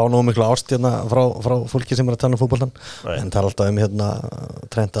búin að fá nógu miklu ást frá fólki sem er að tala um fótboltan en tala alltaf um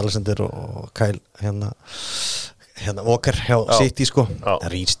Trent Alexander og Kyle Walker hjá City sko.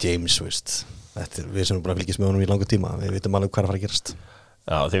 Reece James við sem erum bara að fylgjast með honum í langu tíma við vitum alveg hvað er að fara að gerast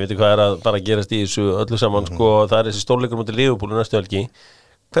þið veitum hvað er að bara gerast í þessu öllu saman sko, það er þessi stórleikur mútið Liverpool næstu helgi,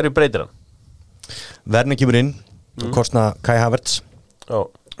 hverju breytir hann? Werner kemur inn kostna Kai Havertz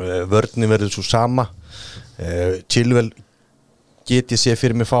vörðni verður svo sama Chilwell get ég sé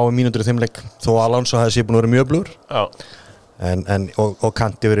fyrir mig fáið mínútur í þeim leik þó Alonso hefði sé búin að vera mjög blúr og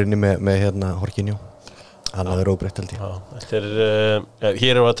Kanti verið inni með hérna Jorginho. Hann hafði róbreytt held ég.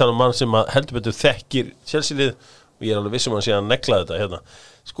 Hér erum við að tala mann sem heldur betur þekkir Chelsea-lið og ég alveg vissum hann sé að negla þetta hérna.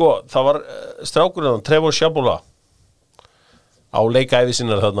 Sko, það var strákurinn Trevor Shabula á leikaæfi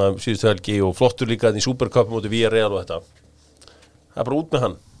sinnar þarna síðustu helgi og flottur líka í Supercup móti Villarreal og þetta. Það bara út með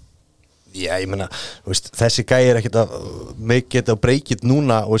hann. Já, ég meina, þessi gæi ekkert að make it og break it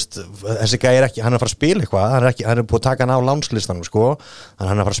núna, þessi gæi ekki, hann að fara að spila eitthvað, hann búið að taka hann á lánslistanum, sko,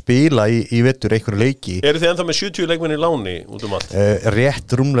 hann að fara að spila í vetur einhverju leiki. Eru þið ennþá með 70 leikmenn í láni út allt?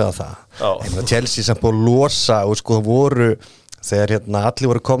 Rétt rúmlega það. Ég meina, Chelsea sem búið að losa og sko það voru, þegar allir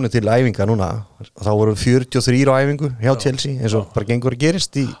voru komni til æfinga núna, þá voru 43 á æfingu hjá Chelsea, eins og bara gengur að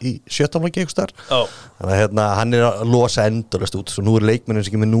gerist í 17. leiki eitthvað starf. Þannig að hann að losa endurlust út, svo nú leikmennum sem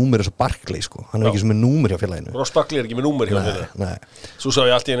ekki með númer eins og Barkley, sko, hann ekki sem með númer hjá félaginu. Ross Barkley ekki með númer hjá félaginu. Nei. Svo sá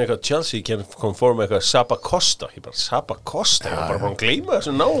ég alltaf eitthvað Chelsea can conform eitthvað Saba Costa, ég bara Saba Costa, ég var bara að gleyma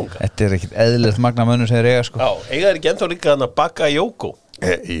þessum náunga. Þetta ekkert eðlilegt magna mönnum sem eiga, sko. Já, eiga ekki ennþá líka þarna Bakayoko.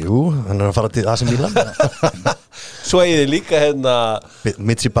 Jú, hann að fara til AC Milan. Svo eigið líka hérna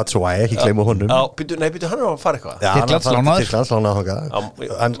Michy Batshuayi, ekki gleyma honum. Býtu hann að fara eitthvað. Já, hann að fara til landslánaður.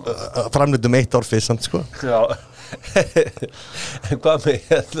 Hann framleitum 1 ár fyrst samt, sko. Já. En hvað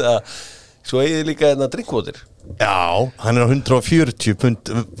með hérna, svo eigið líka hérna Drinkwater. Já, hann á 140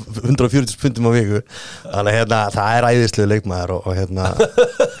 pundum á viku. Þannig hérna, það æðislegur leikmaður og hérna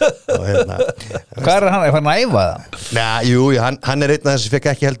Hvað hann? Er hann að æfa það? Nei, jú, hann einn af þessi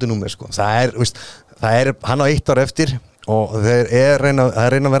fekk ekki heldur númer, sko. Það er hann á 1 ár eftir og þeir reyna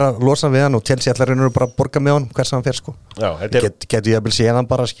að vera að losa við hann og Chelsea allar reynur bara að borga með hann hvers hann fer, sko. Já, getur ég að séð hann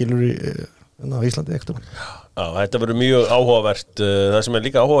bara skilur á Íslandi ekkert. Já, þetta verður mjög áhugavert. Það sem er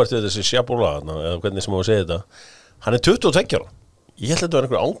líka áhugavert við þessi Shabula, eða hvernig sem á að segja þetta, hann er 22 ára. Ég held að þetta var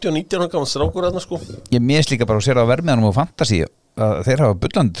einhver 18-19 ára gaman strákur þarna, sko. Ég misst líka bara að sér á vermiðanum og Fantasy að þeir hafa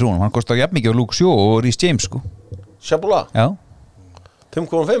bullandi trúnum, hann kostar jafn mikið á Luke Shaw og Reece James, sko. Shabula? Já.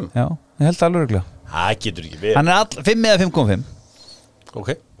 5,5? Já, ég held alveg örugglega. Það getur ekki verið. Hann er 5 eða 5,5. Ok.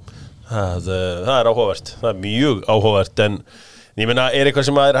 Það er áhugavert. Það er mjög áhugavert, en ég meina, er eitthvað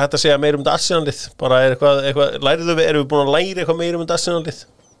sem er hægt að segja meira þetta Arsenal-lið? Bara er eitthvað erum við búin að læra eitthvað meira þetta Arsenal-lið?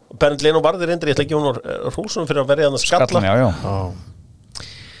 Og Bernd Leno varði reyndri, ég ætla ekki hún Rúlsson fyrir að verja hann að skalla. Já.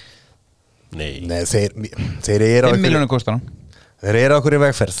 Nei, þeir eru 5 milljónir kostar hann. Þeir eru okkur í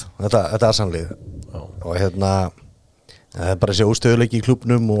vegferð, þetta Arsenal-lið. Og það er bara að sé óstöðuleiki í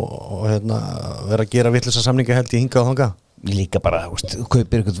klúbnum og vera að gera vitlausa samninga held ég hingað og þangað. Líka bara,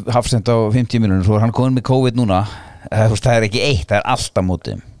 kaupir eitthvað hafsend á 50 milljónir, svo er hann komin með COVID núna. Það er ekki eitt, það er alltaf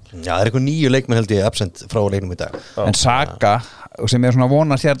mótið. Já, það er eitthvað 9 leikmenn held ég absent frá leiknum í dag. En Saka, sem er svona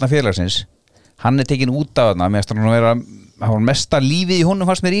vonastjarna félagsins, hann er tekin út af þarna, meðan hann var mesta lífið í honum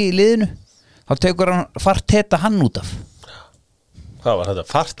fannst mér í liðinu. Þá tekur hann Farteta hann út af. Hvað var þetta?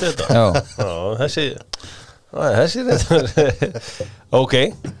 Farteta? Já. Þessi ok.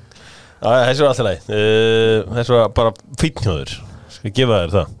 Þessi var alltaf leið. Þessi var bara fínhjóður. Skal ég gefa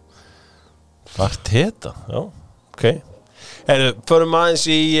þér það? Farteta, já, ok. Förum aðeins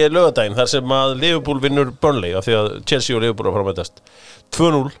í laugardaginn þar sem að Liverpool vinnur Burnley af því að Chelsea og Liverpool framætast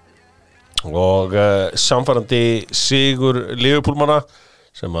 2-0 og samfærandi sigur Liverpoolmanna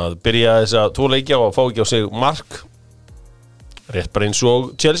sem að byrja þessa 2 leikja og að fá ekki á sig mark rétt bara eins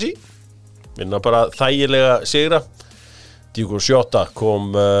og Chelsea vinna bara þægilega sigra. Diogo Jota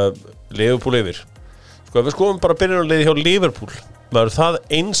kom Liverpool yfir. Sko ef við skoðum bara byrjunarliði hjá Liverpool verður það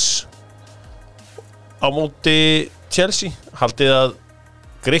eins á móti Chelsea. Haldið að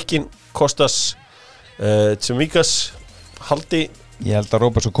Grikkin Kostas Tsimikas haldi. Ég held að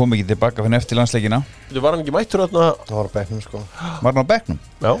Róbertsson kom ekki tilbaka fyrir eftir landsleikina. Þú var hann ekki mættur þarna? Það var á bekknum, sko. Var hann á bekknum?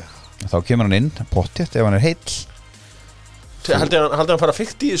 Já. Þá kemur hann inn, pottþétt ef hann er heill. Haldið hann fara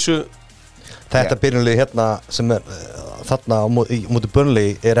fikt í þessu? Þetta byrjunlið hérna sem er þarna á móti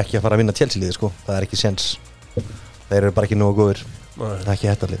Burnley er ekki að fara að vinna Chelsea-liði, sko. Það er ekki séns. Þeir eru bara ekki nógu góðir. Það er ekki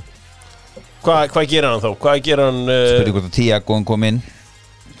þetta lið. Hvað gerir hann þá? Hvað gerir hann? Spurði hvort að Thiago kom inn.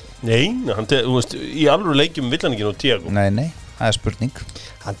 Nei, þú veist, í alvöru leikjum vill hann ekki nú Thiago. Nei, það er spurning.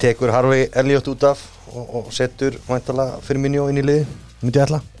 Hann tekur Harvey Elliott út af og setur væntanlega Firmino inn í liði, myndi ég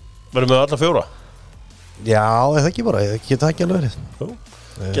ætla. Verðum við alla 4? Já, eða ekki bara, ég geta ekki alveg verið.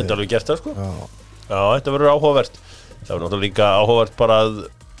 Geta alveg gert það, sko. Já, þetta verður áhugavert. Það verður náttúrulega líka áhugavert bara að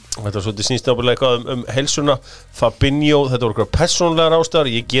þetta var svolítið snýst náttúrulega eitthvað heilsuna. Fabinho, þetta voru eitthvað persónlegar ástæðar.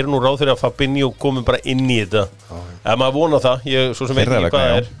 Ég ger nú ráð fyrir að Fabinho komi bara inn í þetta. Ef maður vona það, ég svo sem veit ekki hvað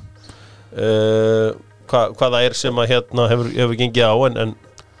það er. Hvað það er sem að hérna hefur gengið á en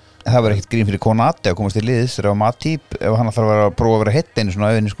það verður ekkert grín fyrir Konate að komast í liðs þegar Matip, ef hann þarf að prófa að vera heitt einu svona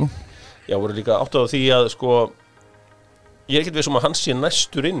öðinni, sko. Já, voru líka átt á því að sko ég er ekkert viss að hann sé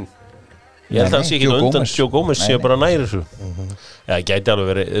næstur inn. Ég held að hann sé ekki undan Joe Gomez sé bara næri þessu. Já, gæti alveg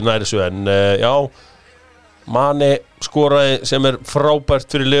verið næri þessu, en já, Mane skoraði sem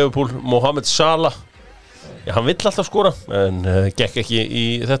frábært fyrir Liverpool. Mohamed Salah, já, hann vill alltaf skora, en gekk ekki í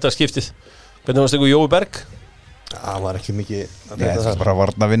þetta skiptið. Hvernig var stegur Jói Berg? Það var ekki mikið. Það var bara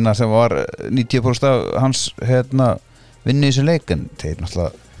varna vinna sem var 90% af hans vinnu í þessu leik, en þeir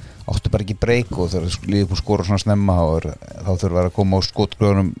náttúrulega áttu bara ekki breyk og þegar Liverpool skora svona snemma þá þurfa að koma á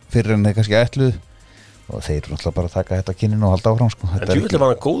skotgröðunum fyrir en þeir kannski ætluð og þeir náttúrulega bara taka þetta kynnin og halda áfram sko. En djúvillig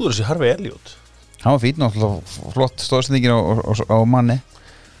var hann góður þessi Harvey Elliott. Hann var fínn, náttúrulega flott stóðsendingin á Manni.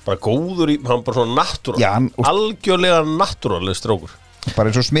 Bara góður hann bara svona natúral, algjörlega natúral strókur. Bara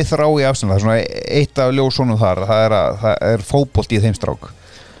eins og Smith Rá í Arsenal, það er svona eitt af ljósónum þar, það er fótbolti í þeim strák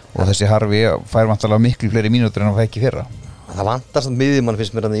og þessi Harvey fær vantarlega miklu fleiri mínútur en hann fæ ekki fyrra. Það vantar samt miðjumann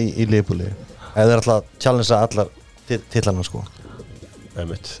finnst mér í Liverpooli ef þeir ætla að challengea allar titlana sko.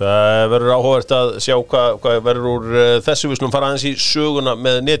 Það verður áhugavert að sjá hvað verður úr þessu. Við skulum fara aðeins í söguna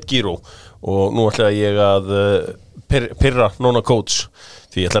með NetGiro og nú ætla ég að pirra Nona Coates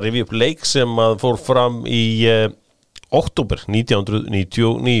því ég ætla að rifja upp leik sem að fór fram í október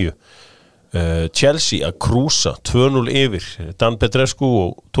 1999. Chelsea að krúsa 2-0 yfir Dan Petrescu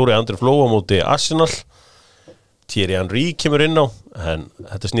og Tore André Flo á móti Arsenal. Thierry Henry kemur inn á, en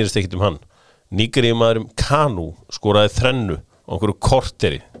þetta snýrist ekkert hann. Nígeríumaðurinn Kanu skoraði 3 á einhverju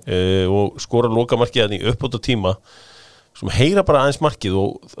korteri og skoraði lokamarkið í uppbóta tíma sem heyra bara aðeins markið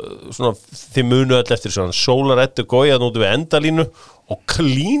og svona þið munu öll eftir svona Solar Eddu Gói að nótu við endalínu og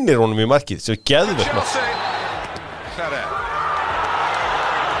klínir honum í markið sem geðvegt markið.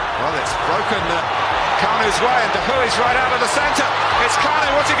 Well, it's broken Kanu's way and De Hui's right out of the centre. It's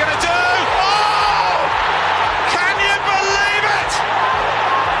Kanu, what's he going to do?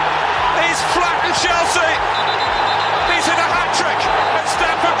 He's flattened Chelsea. He's in a hat-trick at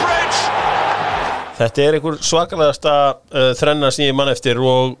Stamford Bridge. Þetta einhver svakalegasta þrenna sem ég man eftir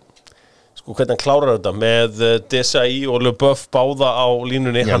og sko hvernig hann klárar þetta með Desai og LeBeuf báða á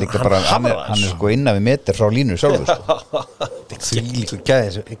línunni. Já, hann sko innan við meter frá línu sjálfur sko. Þetta er líka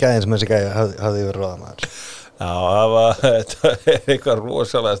gæðin sem þessi gæði hafði verið ráðamaður. Já, þetta eitthvað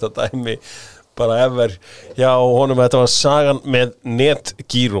rosalegasta dæmi bara ever já, honum þetta var sagan með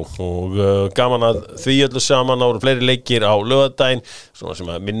NetGiro og gaman að því öllu saman ára fleiri leikir á laugardaginn svona sem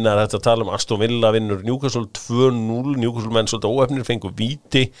að minna þetta að tala Aston Villa vinnur Newcastle 2-0 Newcastle menn svolítið óefnir fengu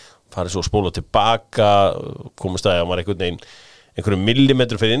víti farið svo að spóla tilbaka komast að hann var einhverjum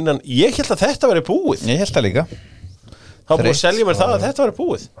millimetru fyrir innan ég held að þetta væri búið ég held það líka þá búið að selja mér það að þetta væri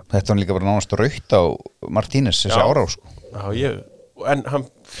búið þetta var líka bara nánast rautt á Martínez þessi ára sko. Já, en hann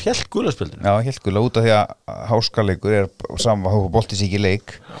hélt gulaspjöldinu. Já, hélt gula út af því að háskaleikur saman bolti sig ekki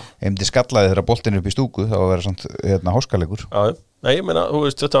leik einmitt skallaði þegar boltin upp í stúku þá var verið svona háskaleikur. Já, nei, ég meina, þú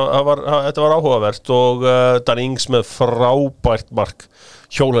veist, þetta var áhugavert og Dan Ings með frábært mark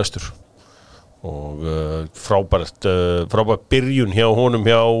hjólhestur og frábært byrjun hjá honum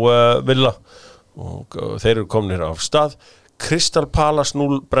hjá Villa og þeir eru komnir af stað. Crystal Palace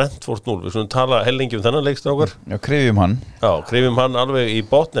 0, Brentford 0 við svona tala hellingi þennan leikstrákar Já, krifjum hann alveg í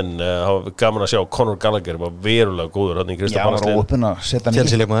botnin það var gaman að sjá Conor Gallagher var verulega góður hann í Crystal Palace Já, var óöppin að setja hann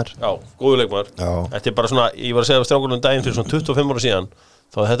Chelsea leikmaður Já, góður leikmaður Þetta bara svona, ég var að segja strákunum daginn fyrir svona 25 ára síðan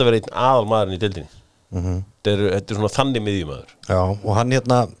þá þetta verið einn aðalmaðurinn í deildinni Þetta svona þannig miðjumaður Já, og hann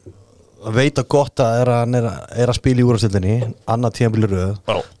veit að gott að hann er að spila í úrvalsdeildinni annað tímabil í röð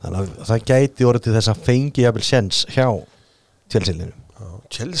þannig að það gæti orðið til þess að fengi jafnvel séns hjá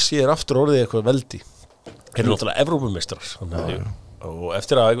Chelsea aftur orðið eitthvað veldi þeir eru náttúrulega Evrópumeistrar og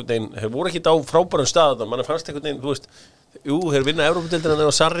eftir að þeir voru ekki á frábærum stað mann fannst einhvern veginn, þú veist þeir vinna Evrópudeildina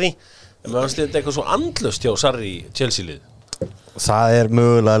þegar Sarri en maður fannst þetta eitthvað svo andlust hjá Sarri Chelsea-lið Það er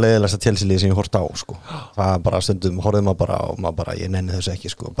mögulega leiðilegasta Chelsea-lið sem ég hort á sko. Það bara stundum horfið maður bara og maður bara, ég nenni þessu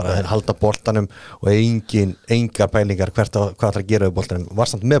ekki sko. Bara þeir halda boltanum og engar pælingar hvað það að gera við boltanum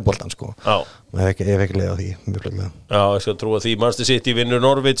var samt með boltan sko. Ég hef ekki leið á því mjög. Já, ég skal trúa því Manchester City vinnur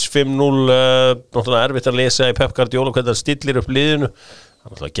Norwich 5-0 náttúrulega erfitt að lesa í Pep Guardiola hvernig það stillir upp liðinu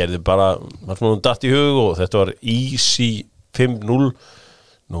það gerði bara, var svona datt í hug og þetta var easy 5-0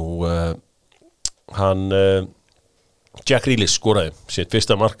 nú hann Jack Grealish skoraði sitt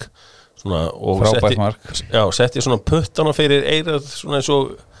fyrsta mark svona, og setti svona puttana fyrir eirað svona eins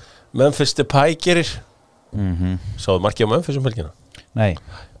og Memphis Depay gerir sáðu markið á Memphis helgina? Nei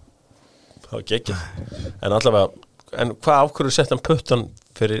það var geggjað en allavega hvað ákvörðu sett hann puttan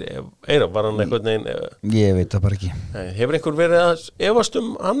fyrir eirað var hann eitthvað neginn ég veit það bara ekki hefur einhver verið að efast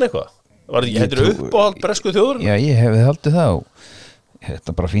hann eitthvað var þetta ekki uppáhald bresku þjóður? Já ég hefði haldið það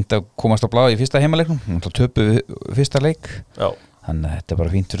þetta er bara fínt að komast á blað í fyrsta heimaleiknum, það töpu fyrsta leik. Já. Þannig að þetta er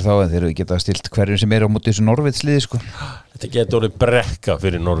bara fínt fyrir þá en þeir eru geta stilt hverjum sem á móti þessu Norvits-liði sko. Þetta getur orðið brekka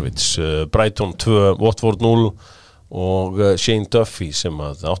fyrir Norvits. Brighton 2, Watford 0 og Shane Duffy sem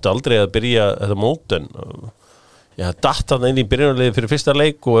átti aldrei að byrja þetta mót en datt hann inn í byrjunarliði fyrir fyrsta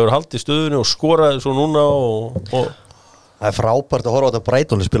leik og hefur haldið stöðunni og skoraði svo núna og Það er frábært að horfa á þetta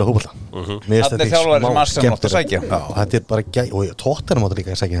Brighton spila fótbolta. Þetta er þjálfari sem Arsenal átti að sækja. Já, þetta er bara og Tottenham átti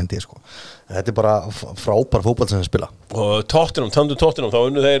líka að sækja hendi sko. Þetta er bara frábær fótbolta sem þeir spila. Og Tottenham, þá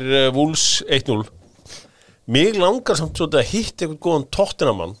unnu þeir Wolves 1-0. Mig langar samt svolítið að hitta einhvern góðan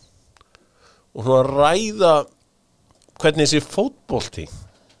Tottenham-mann og svona ræða hvernig þessi fótbolti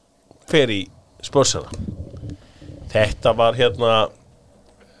fer í Spursana. Þetta var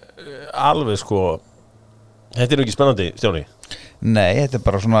alveg sko. Þetta er ekki spennandi, Stjáni? Nei, þetta er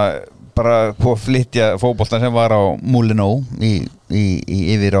bara svona på að flytja fótboltan sem var á Molineux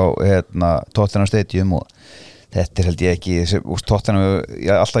yfir á Tottenham Stadium og þetta held ég ekki Tottenham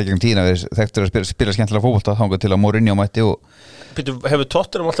alltaf gegn tíðina þekktur að spila skemmtilega fótbolta þangað til að Mourinho mætti og Hefur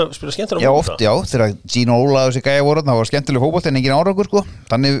Tottenham alltaf spilað skemmtilega fótbolta? Já, oft, þegar Gino Ola og þessi gæja voru það var skemmtilega fótbolta en engin árangur sko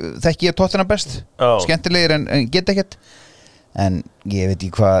þannig þekki ég Tottenham best skemmtilegir en get ekkert en ég veit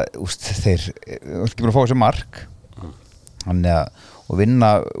ekki hvað þeir ekki bara að fá þessi mark þannig að og vinna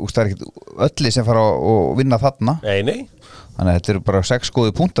það er ekkert öllu sem fara og vinna þarna Nei. Þannig að þetta eru bara 6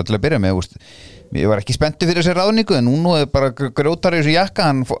 góði punktar til að byrja með ég var ekki spenntur fyrir þessi ráðningu en núna er bara grjótar í þessu jakka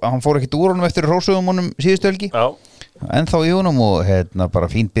hann fór ekkert úr honum eftir hrósugum honum síðustu helgi en þá í honum og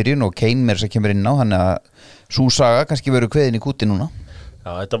bara fín byrjun og Kane mér sem kemur inn á þannig að sú saga kannski verður kveðin í kúti núna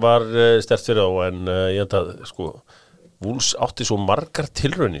Já, þetta var sterkt fyrir á en ég held að sko Wolves átti svo margar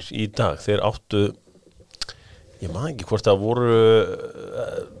tilraunir í dag þeir áttu ég man ekki hvort það voru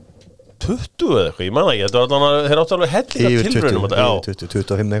 20 eða eitthvað, ég man ekki þeir áttu alveg hellinga tilraunum yfir 20,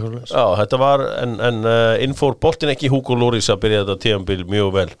 25 eitthvað Já, þetta var en innfór boltin ekki Hugo Lloris að byrja þetta tímabil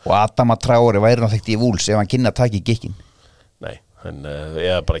mjög vel og Adama Traore væri náttúrulega í Wolves ef hann kynna að taka í gikkin Nei, en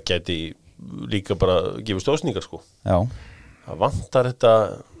ég bara gæti líka bara gefið stóðsningar sko Já Það vantar þetta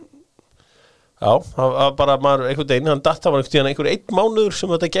Já, það var bara maður einhvern veginn, hann datt, það var einhver einn mánuður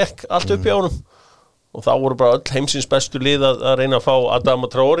sem þetta gekk allt upp í ánum og þá voru bara öll heimsins bestu lið að reyna að fá Adama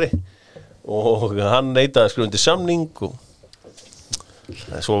Traore og hann neitaði að skrifa undir samning og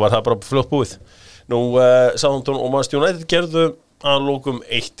svo var það bara fljótt búið. Nú, Southampton og Manchester United gerðu að lokum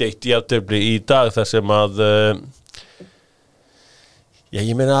 1-1 jafntefli í dag þar sem að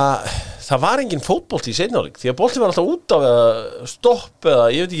ég meina það var engin fótbolti í seinni hálfleik því að bolti var alltaf út af eða stopp eða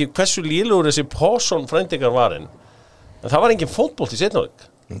ég veit ekki hversu lélegur þessi Pawson frændingar var en það var engin fótbolti í seinni hálfleik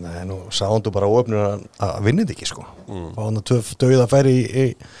Nei, nú sáðu bara óöfnur að vinna þetta ekki sko og hann að döið að færi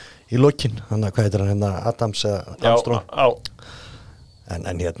í lokin hann að hvað heitir hann Adams eða Armstrong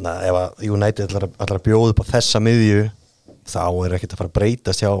en ef að United ætlar að bjóða upp á þessa miðju þá er ekkert að fara að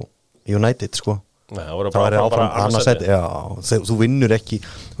breytast hjá United sko Nei, það er áfram annars seti þú vinnur ekki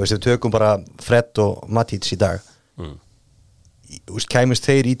við tökum bara Fred og Matic í dag kæmist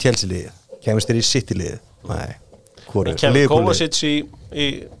þeir í Chelsea-liði kæmist þeir í City-liði nei, kemur Kovacic í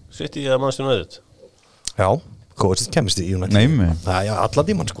City eða Manchester United já, Kovacic kæmist í United alla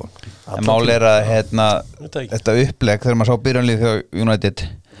díman sko en mál er að þetta upplegg þegar maður sá byrjanlið hjá United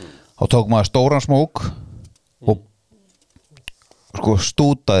þá tók maður stóran smók og sko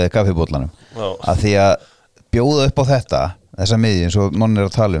stútaði kaffibóllanum að því að bjóða upp á þessa miðju eins og nonni er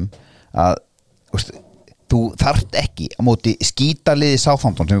að tala að þú þarft ekki á móti skítaliði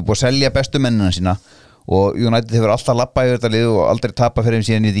Southampton sem er búið að selja bestu mennina sína og United hefur alltaf labbað yfir þetta lið og aldrei tapað fyrir þeim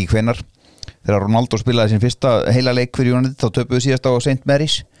síðan í því hvenar þegar Ronaldo spilaði sin fyrsta heila leik fyrir United þá töpuðu síðast á St.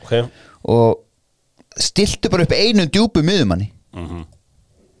 Mary's og stiltu bara upp einu djúpu miðjumanni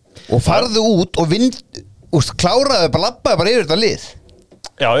og farðu út og kláraðu bara labbaðu bara yfir þetta lið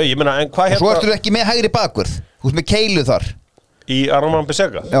Já, ég meina, en hvað og svo ertu ekki með hægri bakvörð þú ert með Keilu þar í Arman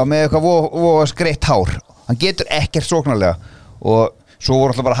Bissega Já, með eitthvað skreitt hár hann getur ekkert sóknarlega og svo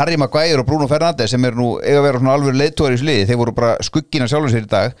voru alltaf bara Harry Maguire og Bruno Fernandes sem nú eiga að vera svona alvöru leiðtogar í sliði þeir voru bara skuggina sjálfur sér í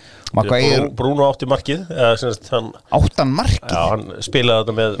dag Bruno átti markið áttan markið? Já, hann spilaði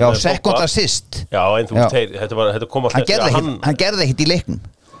þetta með Já, second assist Já, en þú veist, þetta kom alltaf Hann gerði ekkert í leiknum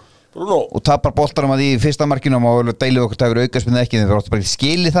Bruno og tapar boltarum að því í fyrsta markinu og deilið okkur það verið aukaspinn ekki þeir áttu bara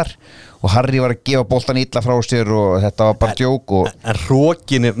skilið þar og Harry var að gefa boltan illa frá sér og þetta var bara djók en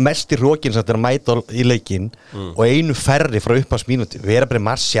hrókinu, mest í hrókinu sem þetta er að mæta í leikinn og einu ferri frá upphafsmínúti vera bara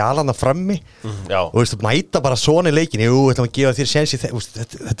Martial hann að frammi og mæta bara svona í leikinn þetta var að gefa þér séns í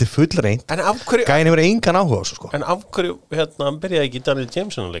þetta er fullreint gæin hefur engan áhuga sko. En af hverju hann byrjaði ekki Daniel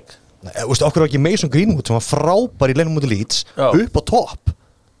Jameson að leik Okkur var ekki Mason Greenwood sem var frábær í leiknum mútið Leeds upp á topp.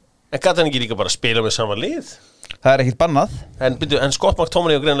 En gæti hann ekki líka bara að spila með sama lið? Það ekkert bannað. En Scott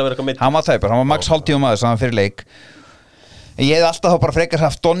McTominay og greinlega verið eitthvað mitt. Hann var tæpur, hann var max hálftíma maður saman fyrir leik. Ég hef alltaf þá bara frekar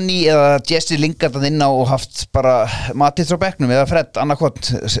haft Donny eða Jesse Lingard inn á og haft bara Matits á bekknum eða Fred,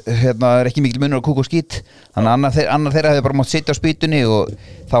 annarkvort. Er ekki mikil munur á kúk og skít. Þannig að annar þeirra hefði bara mátt sitja á spýtunni og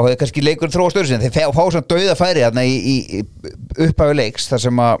þá hefði kannski leikurinn þróast öðru sinni. Þeir fá svona dauða færi þarna í upphæfi leiks þar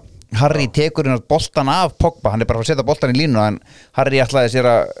sem að Harry tekur inn boltan af Pogba, hann bara að setja boltan í línu en Harry ætlaði sér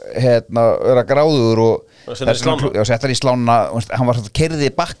að vera gráður og setja hann í slána, hann var keyrði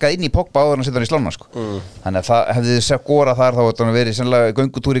bakkað inn í Pogba áður en setja hann í slána sko. Þannig að það hefði skorað þar þá þetta hann verið sennilega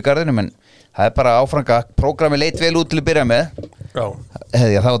göngutúr í garðinum en það bara áfranga, prógrami leit vel út til að byrja með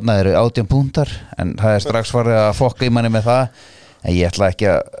hefði að þarna eru 18 púntar en það strax farið að fokka í manni með það en ég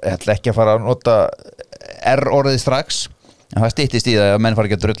ætla ekki að fara að nota R-orðið strax en það styttist í það að menn fara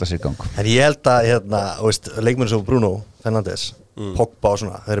ekki að drulla sér í gang. En ég held að leikmenn sem Bruno Fernandes, Pogba og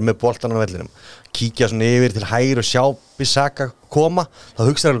svona, þeir eru með boltan á vellinum, kíkja svona yfir til hægri og sjá Bissaka koma, þá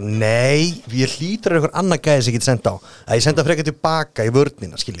hugsaður nei, ég hlýtur einhver annar gæði sem ég geti senda á, að ég senda frekar tilbaka í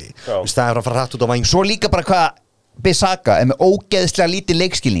vörnina, skilji, í staðið að fara hratt út á væng. Svo líka bara hvað Bissaka með ógeðslega lítið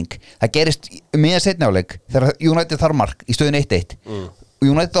leikskilning, það gerist meðan seinni áleik þegar United þarf mark í stöðun 1-1 og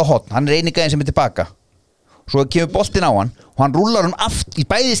United á hotn, hann eini gæðin sem tilbaka. Svo kemur boltinn á hann og hann rúllar hann aft í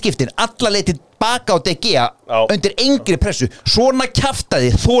bæði skiptin alla leið tilbaka á De Gea undir engri pressu. Svona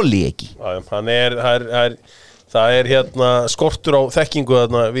kjaftaði þoli ekki. Það er skortur á þekkingu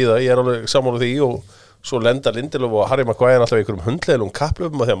þarna víða. Ég er alveg sammála því og svo lenda Lindelöf og Harry Maguire alltaf í einhverjum hundlegum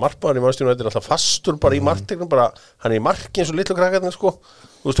kapplöfum að því að markmaðurinn í Manchester United er alltaf fastur bara í marktegnum, bara hann er í marki eins og litlu krakkarnir sko.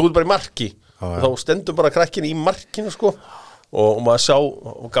 Þú ert bara í marki og þá stendur bara krakkin í markinu sko og maður sjá,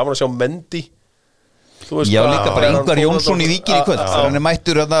 og gaman að sjá Mendy. Já, líka bara Ingvar Jónsson í Víkinni í kvöld þegar hann er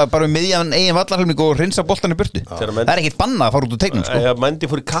mættur bara miðjan eigin vallarhelming og hreinsa boltan í burtu. Það er ekkert bannað að fara út úr teiknum sko. Mendy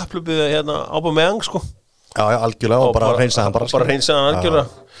fór í kapplöpu Aubameyang sko. Já, algjörlega og bara hreinsa hann bara hreinsa hann algjörlega.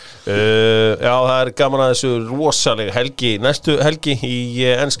 Já, það er gaman að þessu rosalega helgi, næstu helgi í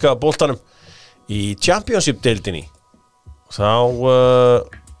enska boltanum í Championship-deildinni. Þá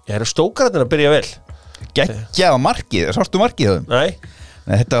eru stókararnir að byrja vel. Geggjaða markið, sástu markið þau? Nei.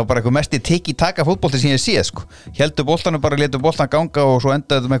 Þetta var bara eitthvað mest í tiki-taka fótbolti sem ég séð sko. Héldu boltanum bara, létu boltan ganga og svo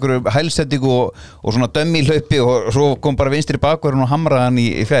endaði með einhverju hælsettingu og svona dömmi hlaupi og svo kom bara vinstri bakverðin og hamraði hann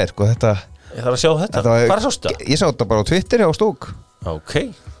í fjær sko. Ég þarf að sjá þetta. Hvar sástu það? Ég sá þetta bara á Twitter á Stók. Ok.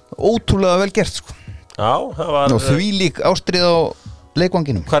 Ótrúlega vel gert sko. Já, það var og þvílík ástríð á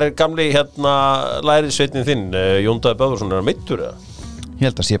leikvanginum. Hvar er gamli lærisveinninn þinn? Jón Daði Böðvarsson er meiddur eða? Ég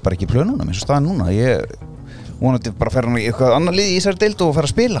held að sé bara ekki í plönunum eins og staðan núna. Vonandi bara fer hann í eitthvað annar lið í þessari deild og fer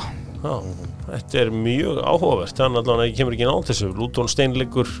að spila. Já, þetta er mjög áhugavert. Þannig að það kemur ekki nátt þessu. Luton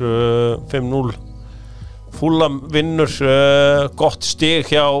steinleikur 5-0. Fulham vinnur gott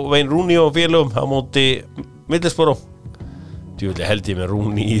stig hjá Wayne Rooney og félögum á móti Middlesbrough. Djúvillig held ég með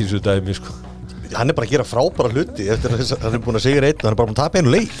Rooney í þessu dæmi sko. Hann er bara að gera frábæra hluti eftir að hann er búin að sigra einn og hann er bara búin að tapa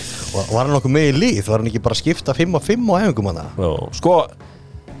einu leik og var hann nokkuð með í lið, var hann ekki bara að skipta 5-5 á æfingum hann? Já, sko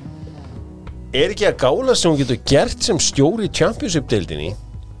er ekki að gála sem hún getur gert sem stjóri í Championship-deildinni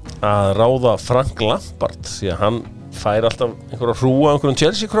að ráða Frank Lampard því að hann fær alltaf einhverja hrúa einhverjum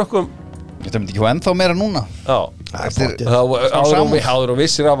Chelsea-krökkum. Þetta myndi ekki ennþá meira núna. Já, áður og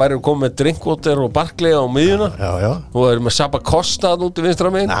vissir að væri komið með Drinkwater og Barkley á miðjuna. Já. Og það með Saba Costa út í vinstra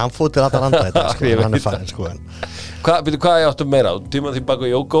megin. Nei, hann fór til alltaf landa þetta sko, hann er fæn sko. Hvað ég áttu meira? Tíma því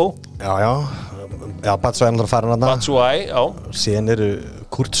baka Jóko? Já, Batshuayi er farin þarna. Batshuayi, já. Síðan eru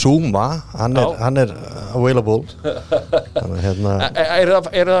Kurt Zouma, hann er available. Er það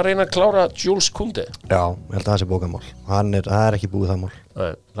að reyna að klára Jules Koundé? Já, ég held að það sé bókamál. Það er ekki búið það mál.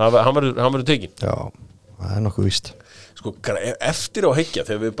 Nei, hann verður tekinn. Já, það er nokkuð víst. Sko, eftir á hyggja,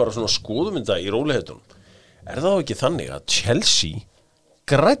 þegar við bara svona skoðum þetta í rólegheitunum, er það ekki þannig að Chelsea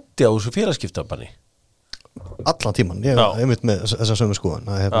græddi á þessu félagaskiptabanni? Allan tíman, ég einmitt með þessa sömu skoðun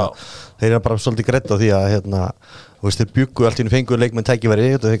þeir eru bara svolítið grætt á því að þeir bjuggu allt í einu fengu leikmenn tækifæri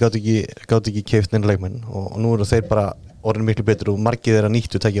og þeir gátu ekki keypt neina leikmenn og nú eru þeir bara orðin miklu betur og margir þeirra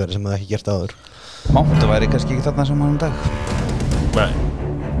nýttu tækifæri sem það ekki gert áður. Mánta væri kannski ekki þarna sem hann dag. Nei,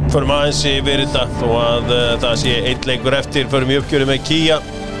 förum aðeins yfir þetta þó að það sé einn leikur eftir, förum í uppgjöru með Kia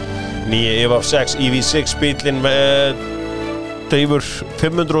nýja EVA 6 EV6 bílinn dreifur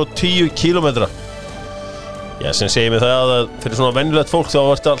 510 kilometra. Já, sem segir mig það að fyrir svona venjulegt fólk þá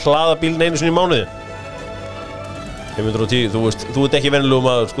vart að hlaða bílinn einu sinni í mánuði. 510, þú ert ekki venjulegum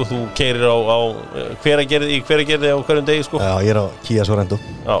maður, sko, þú keyrir á hveragerði á hverjum degi, sko. Já, ég er á Kia Sorento.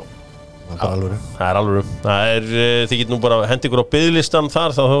 Já. Það alvöru. Þið get nú bara hendi ykkur á biðlistan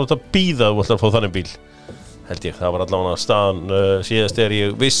þar, þá þú ert að bíða þú ætlar að fá þannig bíl. Held ég, það var allavega staðan síðast þegar ég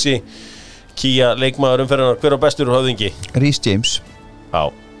vissi. Kia leikmaður umferðarinnar, hver á bestur höfðingi? Reece James. Já,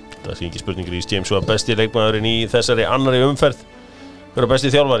 það sé ekki spurning. Reece James var besti leikmaðurinn í þessari annari umferð. Hver á besti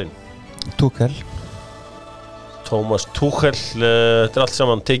þjálfarinn? Tuchel. Thomas Tuchel, þetta allt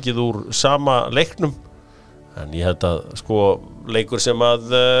saman tekið úr sama leiknum. En ég held að sko leikur sem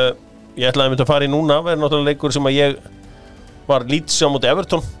að ég ætlaði að fara í núna verður náttúrulega leikur sem að ég var Leeds á móti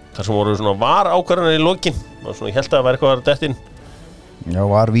Everton, þar sem voru svona var ákvarðanir í lokin og svona ég held að það væri eitthvað að detta inn. Já,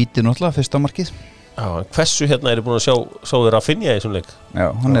 var víti náttúrulega fyrsta markið. Já, en hversu hérna búin að sjá þér að finja í þessum leik? Já,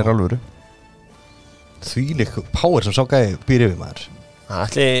 hann er alvöru. Þvílík power sem sá gæði býr yfir maður.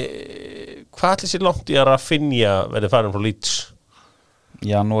 Hvað ætli sér langt í að Rafinha verði farin frá Leeds?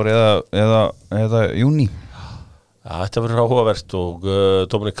 Janúar eða júní. Já, þetta verður áhugavert og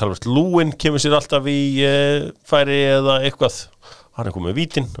Dominic Calvert-Lewin kemur sér alltaf í færi eða eitthvað. Hann komið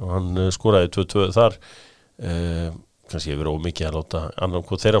vítin og hann skoraði 2-2 þar. Kannski hefur verið ómikið að láta annan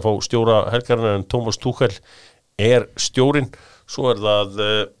hvað þeirra fá stjóra helgarinn en Thomas Tuchel er stjórinn. Svo er það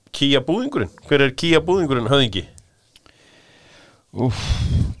Kia búðingurinn. Hver er Kia búðingurinn höfðingi?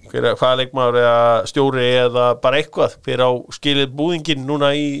 Hvaða leikmaður eða stjóri eða bara eitthvað? Hver á skilið búðinginn núna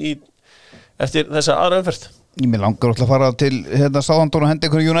eftir þessa aðra umferð? Mér langar alltaf að fara til Southampton og hendi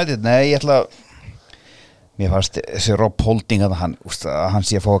ykkur United. Nei, ég ætla mér fannst þessi Rob Holding að hann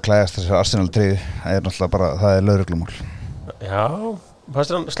sé að fá að klæðast þessi Arsenal-treyju. Það er náttúrulega bara, það er lögreglumál. Já,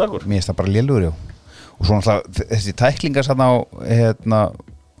 fannst hann slagur? Mér finnst það bara lélugur, já. Og svo náttúrulega þessi tæklingar sann á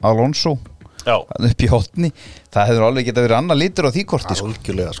Alonso. Já. Upp í hotni, það hefur alveg getað verið annar litur á því korti sko.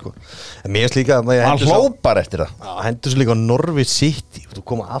 Algjörlega sko. En mér finnst líka að hann hlópar eftir það. Já, hendur svo líka á Norwich City. Þú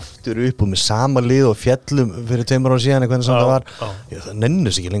koma aftur upp og með sama lið og fjallum fyrir 2 ára síðan hvernig sem það var. Það nennir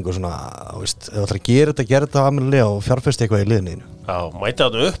sig ekki lengur svona, veist, ef það ætlar að gera þetta almennilega og fjárfesta eitthvað í liðinu. Já,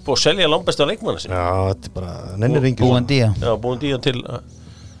 mæta þetta upp og selja langbesta leikmanna sinni. Já, þetta er bara nennir engin. Búendía. Já, Búendía til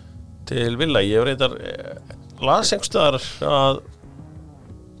Villa. Ég hef reyndar las einhverstaðar að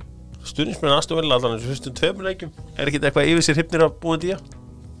stuðningsmenn Aston Villa allan þessu fyrstu 2 leikjum ekkert eitthvað yfir sér hrifnir af Búendía.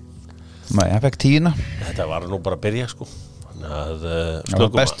 Nei, hann fekk 10. Þetta var nú bara að byrja sko. Þannig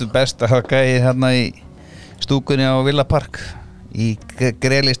að best að hafa gæði hérna í stúkunni á Villa Park í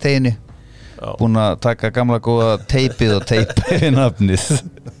Grelisteginu. Búin að taka gamla góða teipið og teipa nafnið.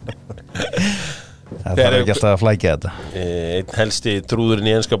 Það þarf ekki alltaf að flækja þetta. Einn helsti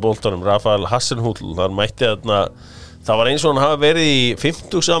trúðurinn í enska boltanum, Rafael Hasenhüttl, hann mætti þarna. Það var eins og hann hafi verið í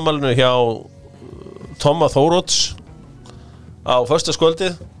 50-afmælinu hjá Tomma Þórodds á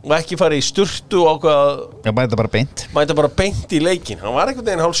föstaskvöldið og ekki farið í sturtu og ákvað. Já, mæta bara beint í leikinn. Hann var einhvern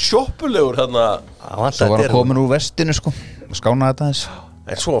veginn hálf sjoppulegur þarna. Svo var hann komin úr vestinu sko, skánaði þetta eins.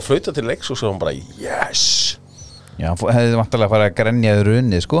 En svo að flauta til leiks og svo hann bara yes. Já, hann hefði vantarlega farið að grenjaður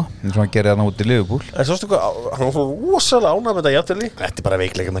unnið sko, eins og hann gerði hann út í Liverpool. En svo stu hvað, hann var svo rosalega ánægð með þetta jafnvel. Þetta er bara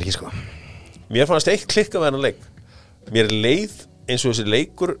veikleikamerki sko. Mér fannst eitt klikka við hennar leik. Mér leið eins og þessi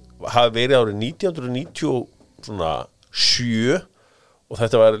leikur hafi verið árið 1997 og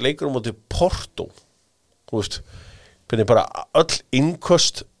þetta var leikur á móti Porto. Þú veist, bara öll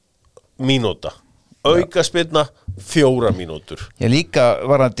innköst mínúta, aukaspyrna 4 mínútur. Já, líka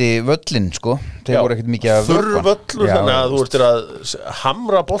varandi völlin sko, þeir voru ekkert mikið að völlur, þannig að þú ert að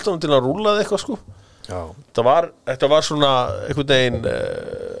hamra boltanum til að rúlla eitthvað sko. Já. Þetta var svona einhvern veginn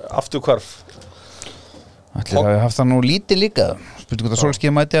afturhvarf. Ætli það hafi haft það nú lítið líka. Spurtu hvort að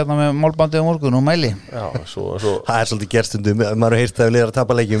Solskjaer mæti þarna með málbandið á morgun og mæli. Já, svo. Það er svolítið gerstundum, maður hefur heyrt að liðar að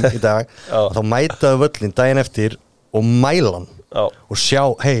tapa leikjum í dag og þá mætaðu völlin daginn eftir og mæla hann og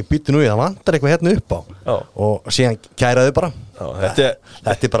sjá, hei, býttu nú í, það vantar eitthvað hérna upp á og síðan kæraðu bara.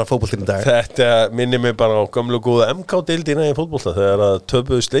 Þetta er bara fótboltinn í dag. Þetta minnir mig bara á gamlu góða MK-deildina í fótbolta þegar að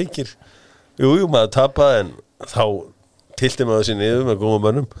töpuðust leikir. Jú, maður tapaði en þá tilti maður sér niður með góðum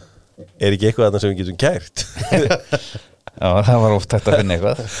mönnum. Er ekki eitthvað þarna sem við getum kært? Já, það var oft hægt að finna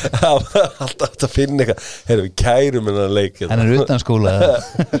eitthvað. Það var alltaf hægt að finna eitthvað. Herru, við kærum hennar leik. Hann er utan skóla.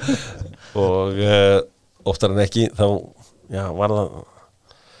 Og oftar en ekki, þá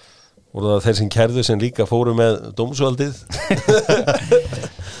voru það þeir sem kærðu sem líka fóru með dómsvaldið.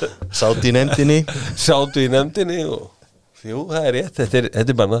 Sátu í nefndinni og jú, það er rétt. Þetta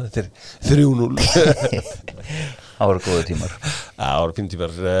er bannað. Þetta er 3-0. Það voru góðu tímar. Það voru fín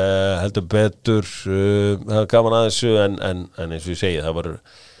tímar, heldur betur, það var gaman að þessu en eins og ég segi,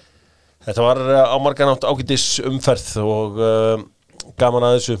 þetta var á margan átt ágætis umferð og gaman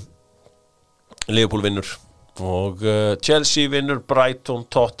að þessu. Liverpool vinnur og Chelsea vinnur, Brighton,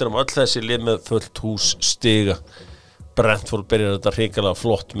 Tottenham, öll þessi lið með fullt hús stiga Brentford byrjar þetta hrikalega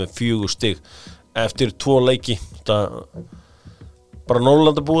flott með 4 stig eftir 2 leiki. Þetta bara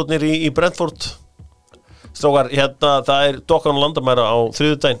Norrlandabúðnir í Brentford. Strákar, hérna það Dokkan og landamæra á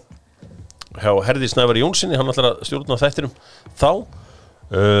þriðjudaginn hjá Herði Snævari Jónssoni, hann ætlar að stjórna þættinum þá.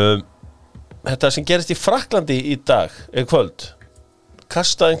 Þetta sem gerist í Frakklandi í dag kvöld,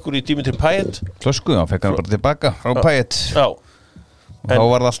 kastaði einhver í Dimitri Payet flösku, hann fekk hann bara tilbaka frá Payet. Já. Og þá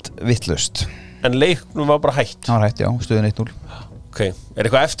var það allt vitlaust. En leiknum var bara hætt. Það var hætt, já, stöðin 1-0. Ok,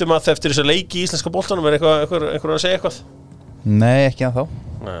 eitthvað eftirmath eftir þessa leiki í íslenska boltanum? Einhver að segja eitthvað? Nei, ekki að þá.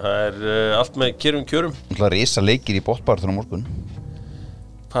 Nei, það allt með kjörum. Það er risa leikir í boltbarðunum morgun.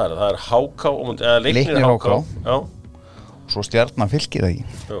 Hvað það HK Leiknir HK. Já. Og svo Stjarnan Fylkir það ekki.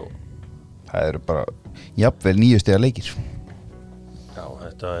 Já. Það eru bara jafnvel 9 stiga leikir. Já,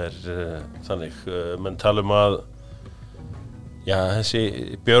 þetta þannig. Menn tala að þessi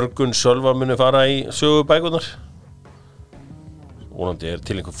Björgun Sölva muni fara í sögubækurnar. Vonandi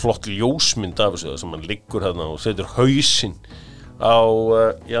til einhver flott ljósmynd af þessu sem hann liggur hérna og setur hausinn á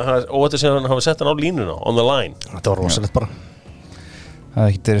þetta sem hann hafa sett hann á línuna, on the line. Þetta var rosalegt bara. Það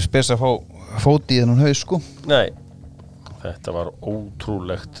ekki spes að fá fót í þennan haus sko. Nei, þetta var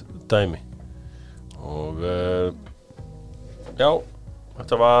ótrúlegt dæmi og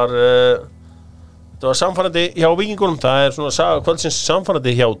þetta var samfærandi hjá Víkingunum. Það svona saga kvöldsins,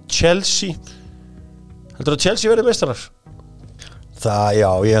 samfærandi hjá Chelsea. Heldur að Chelsea verði meistarar? Það, já,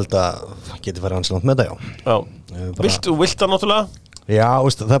 ég held að það geti farið ansilant með það, já. Vilt það náttúrulega? Já,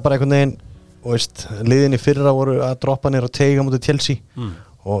 það bara einhvern veginn, liðin í fyrra voru að droppa niður og teiga mútið Chelsea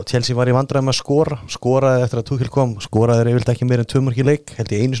og Chelsea var í vandræðum að skoraði eftir að Tuchel kom, skoraði þeir yfirleitt ekki meir en 2 mörk í leik,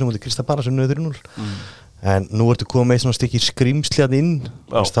 held ég einu sinni mútið Crystal Palace sem nuður 3-0. En nú ertu komið með svona stykki skrimslið inn,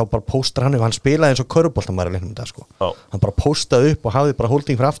 þá bara póstar hann spilaði eins og körfuboltamæri leiknum þetta sko. Hann bara póstaði upp og hafði bara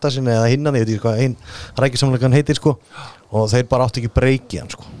holding fyrir aftasinn eða hinnan, ég veit ekki hvað rækjusamleikan heitir sko, og þeir bara áttu ekki breyki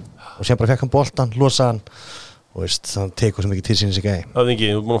hann sko. Og sem bara fekk hann boltan, losa hann og það tekur svo mikið til sín sig gæði. Það er ekki,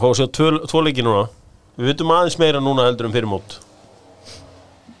 þú búin að fá að sjá 2 leiki núna. Við vitum aðeins meira núna heldur fyrir mót.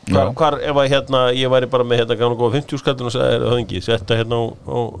 Hvar ef ég væri bara með gamla góða 50 skallin og sagði það ekki, setta á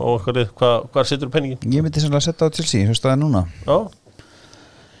okkar lið, hvar setur penningin? Ég myndi sannlega setja á Chelsea, svo staði núna. Já.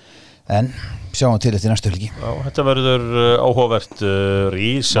 En sjáum til eftir næstu helgi. Já, þetta verður áhugavert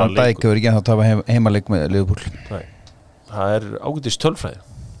rísa leik. Van Dijk hefur ekki að tapa heimaleik með Liverpool. Nei, það ágætis tölfræði.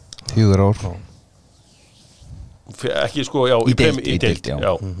 4 ár. Ekki sko, já, í deild,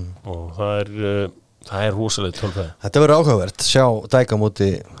 já. Og það er rosalega tölfræði. Þetta verður áhugavert, sjá Dijk á móti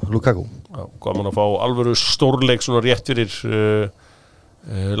Lukaku. Já, hvað mann að fá alvöru stórleik svona rétt fyrir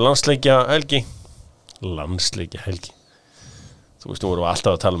landsleikja helgi. Þú veist, nú erum við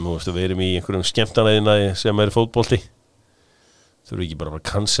alltaf að tala við erum í einhverjum skemmtanæðinaði sem fótbolti. Þurfum ekki bara að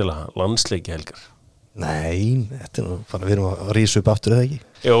cancela landsleikja helgar. Nei, þetta nú bara við erum að rísa upp aftur eða ekki.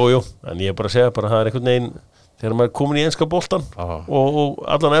 Jú, en ég bara segja það er einhvern veginn þegar maður komin í enska boltan og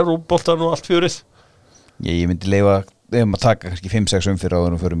allan Evróboltan og allt fjörið. Ég myndi leyfa að taka kannski 5-6 umferð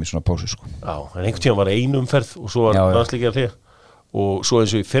áður og förum í svona pásu sko. Já, en einhvern tíma var 1 umferð og svo var landsleikja hlið og svo eins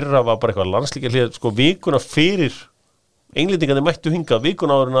og í fyrra var bara eitthvað landsleikja hlið sko vikuna fyrir englendingarnir mættu hingað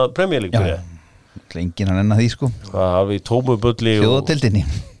vikuna áður en að Premier League byrja. Enginn hann enn að því sko. Það hafi tómu bulli Þjóðadeildinni.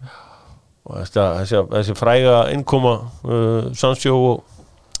 Og þessi fræga innkoma Sancho og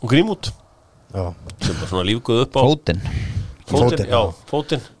Greenwood. Já. Sem var svona lífguð upp á Fótinn.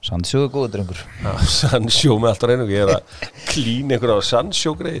 Sancho er góður drengur. Já, Sancho með allt á reynu. Ég að klína einhverja á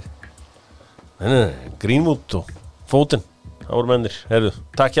Sancho greið. Nei, Greenwood og Fótinn. Það voru mennir.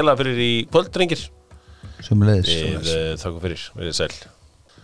 Takk hérlega fyrir í kvöld, drengir. Sömuleiðis. Við þakkum fyrir. Verið sæl.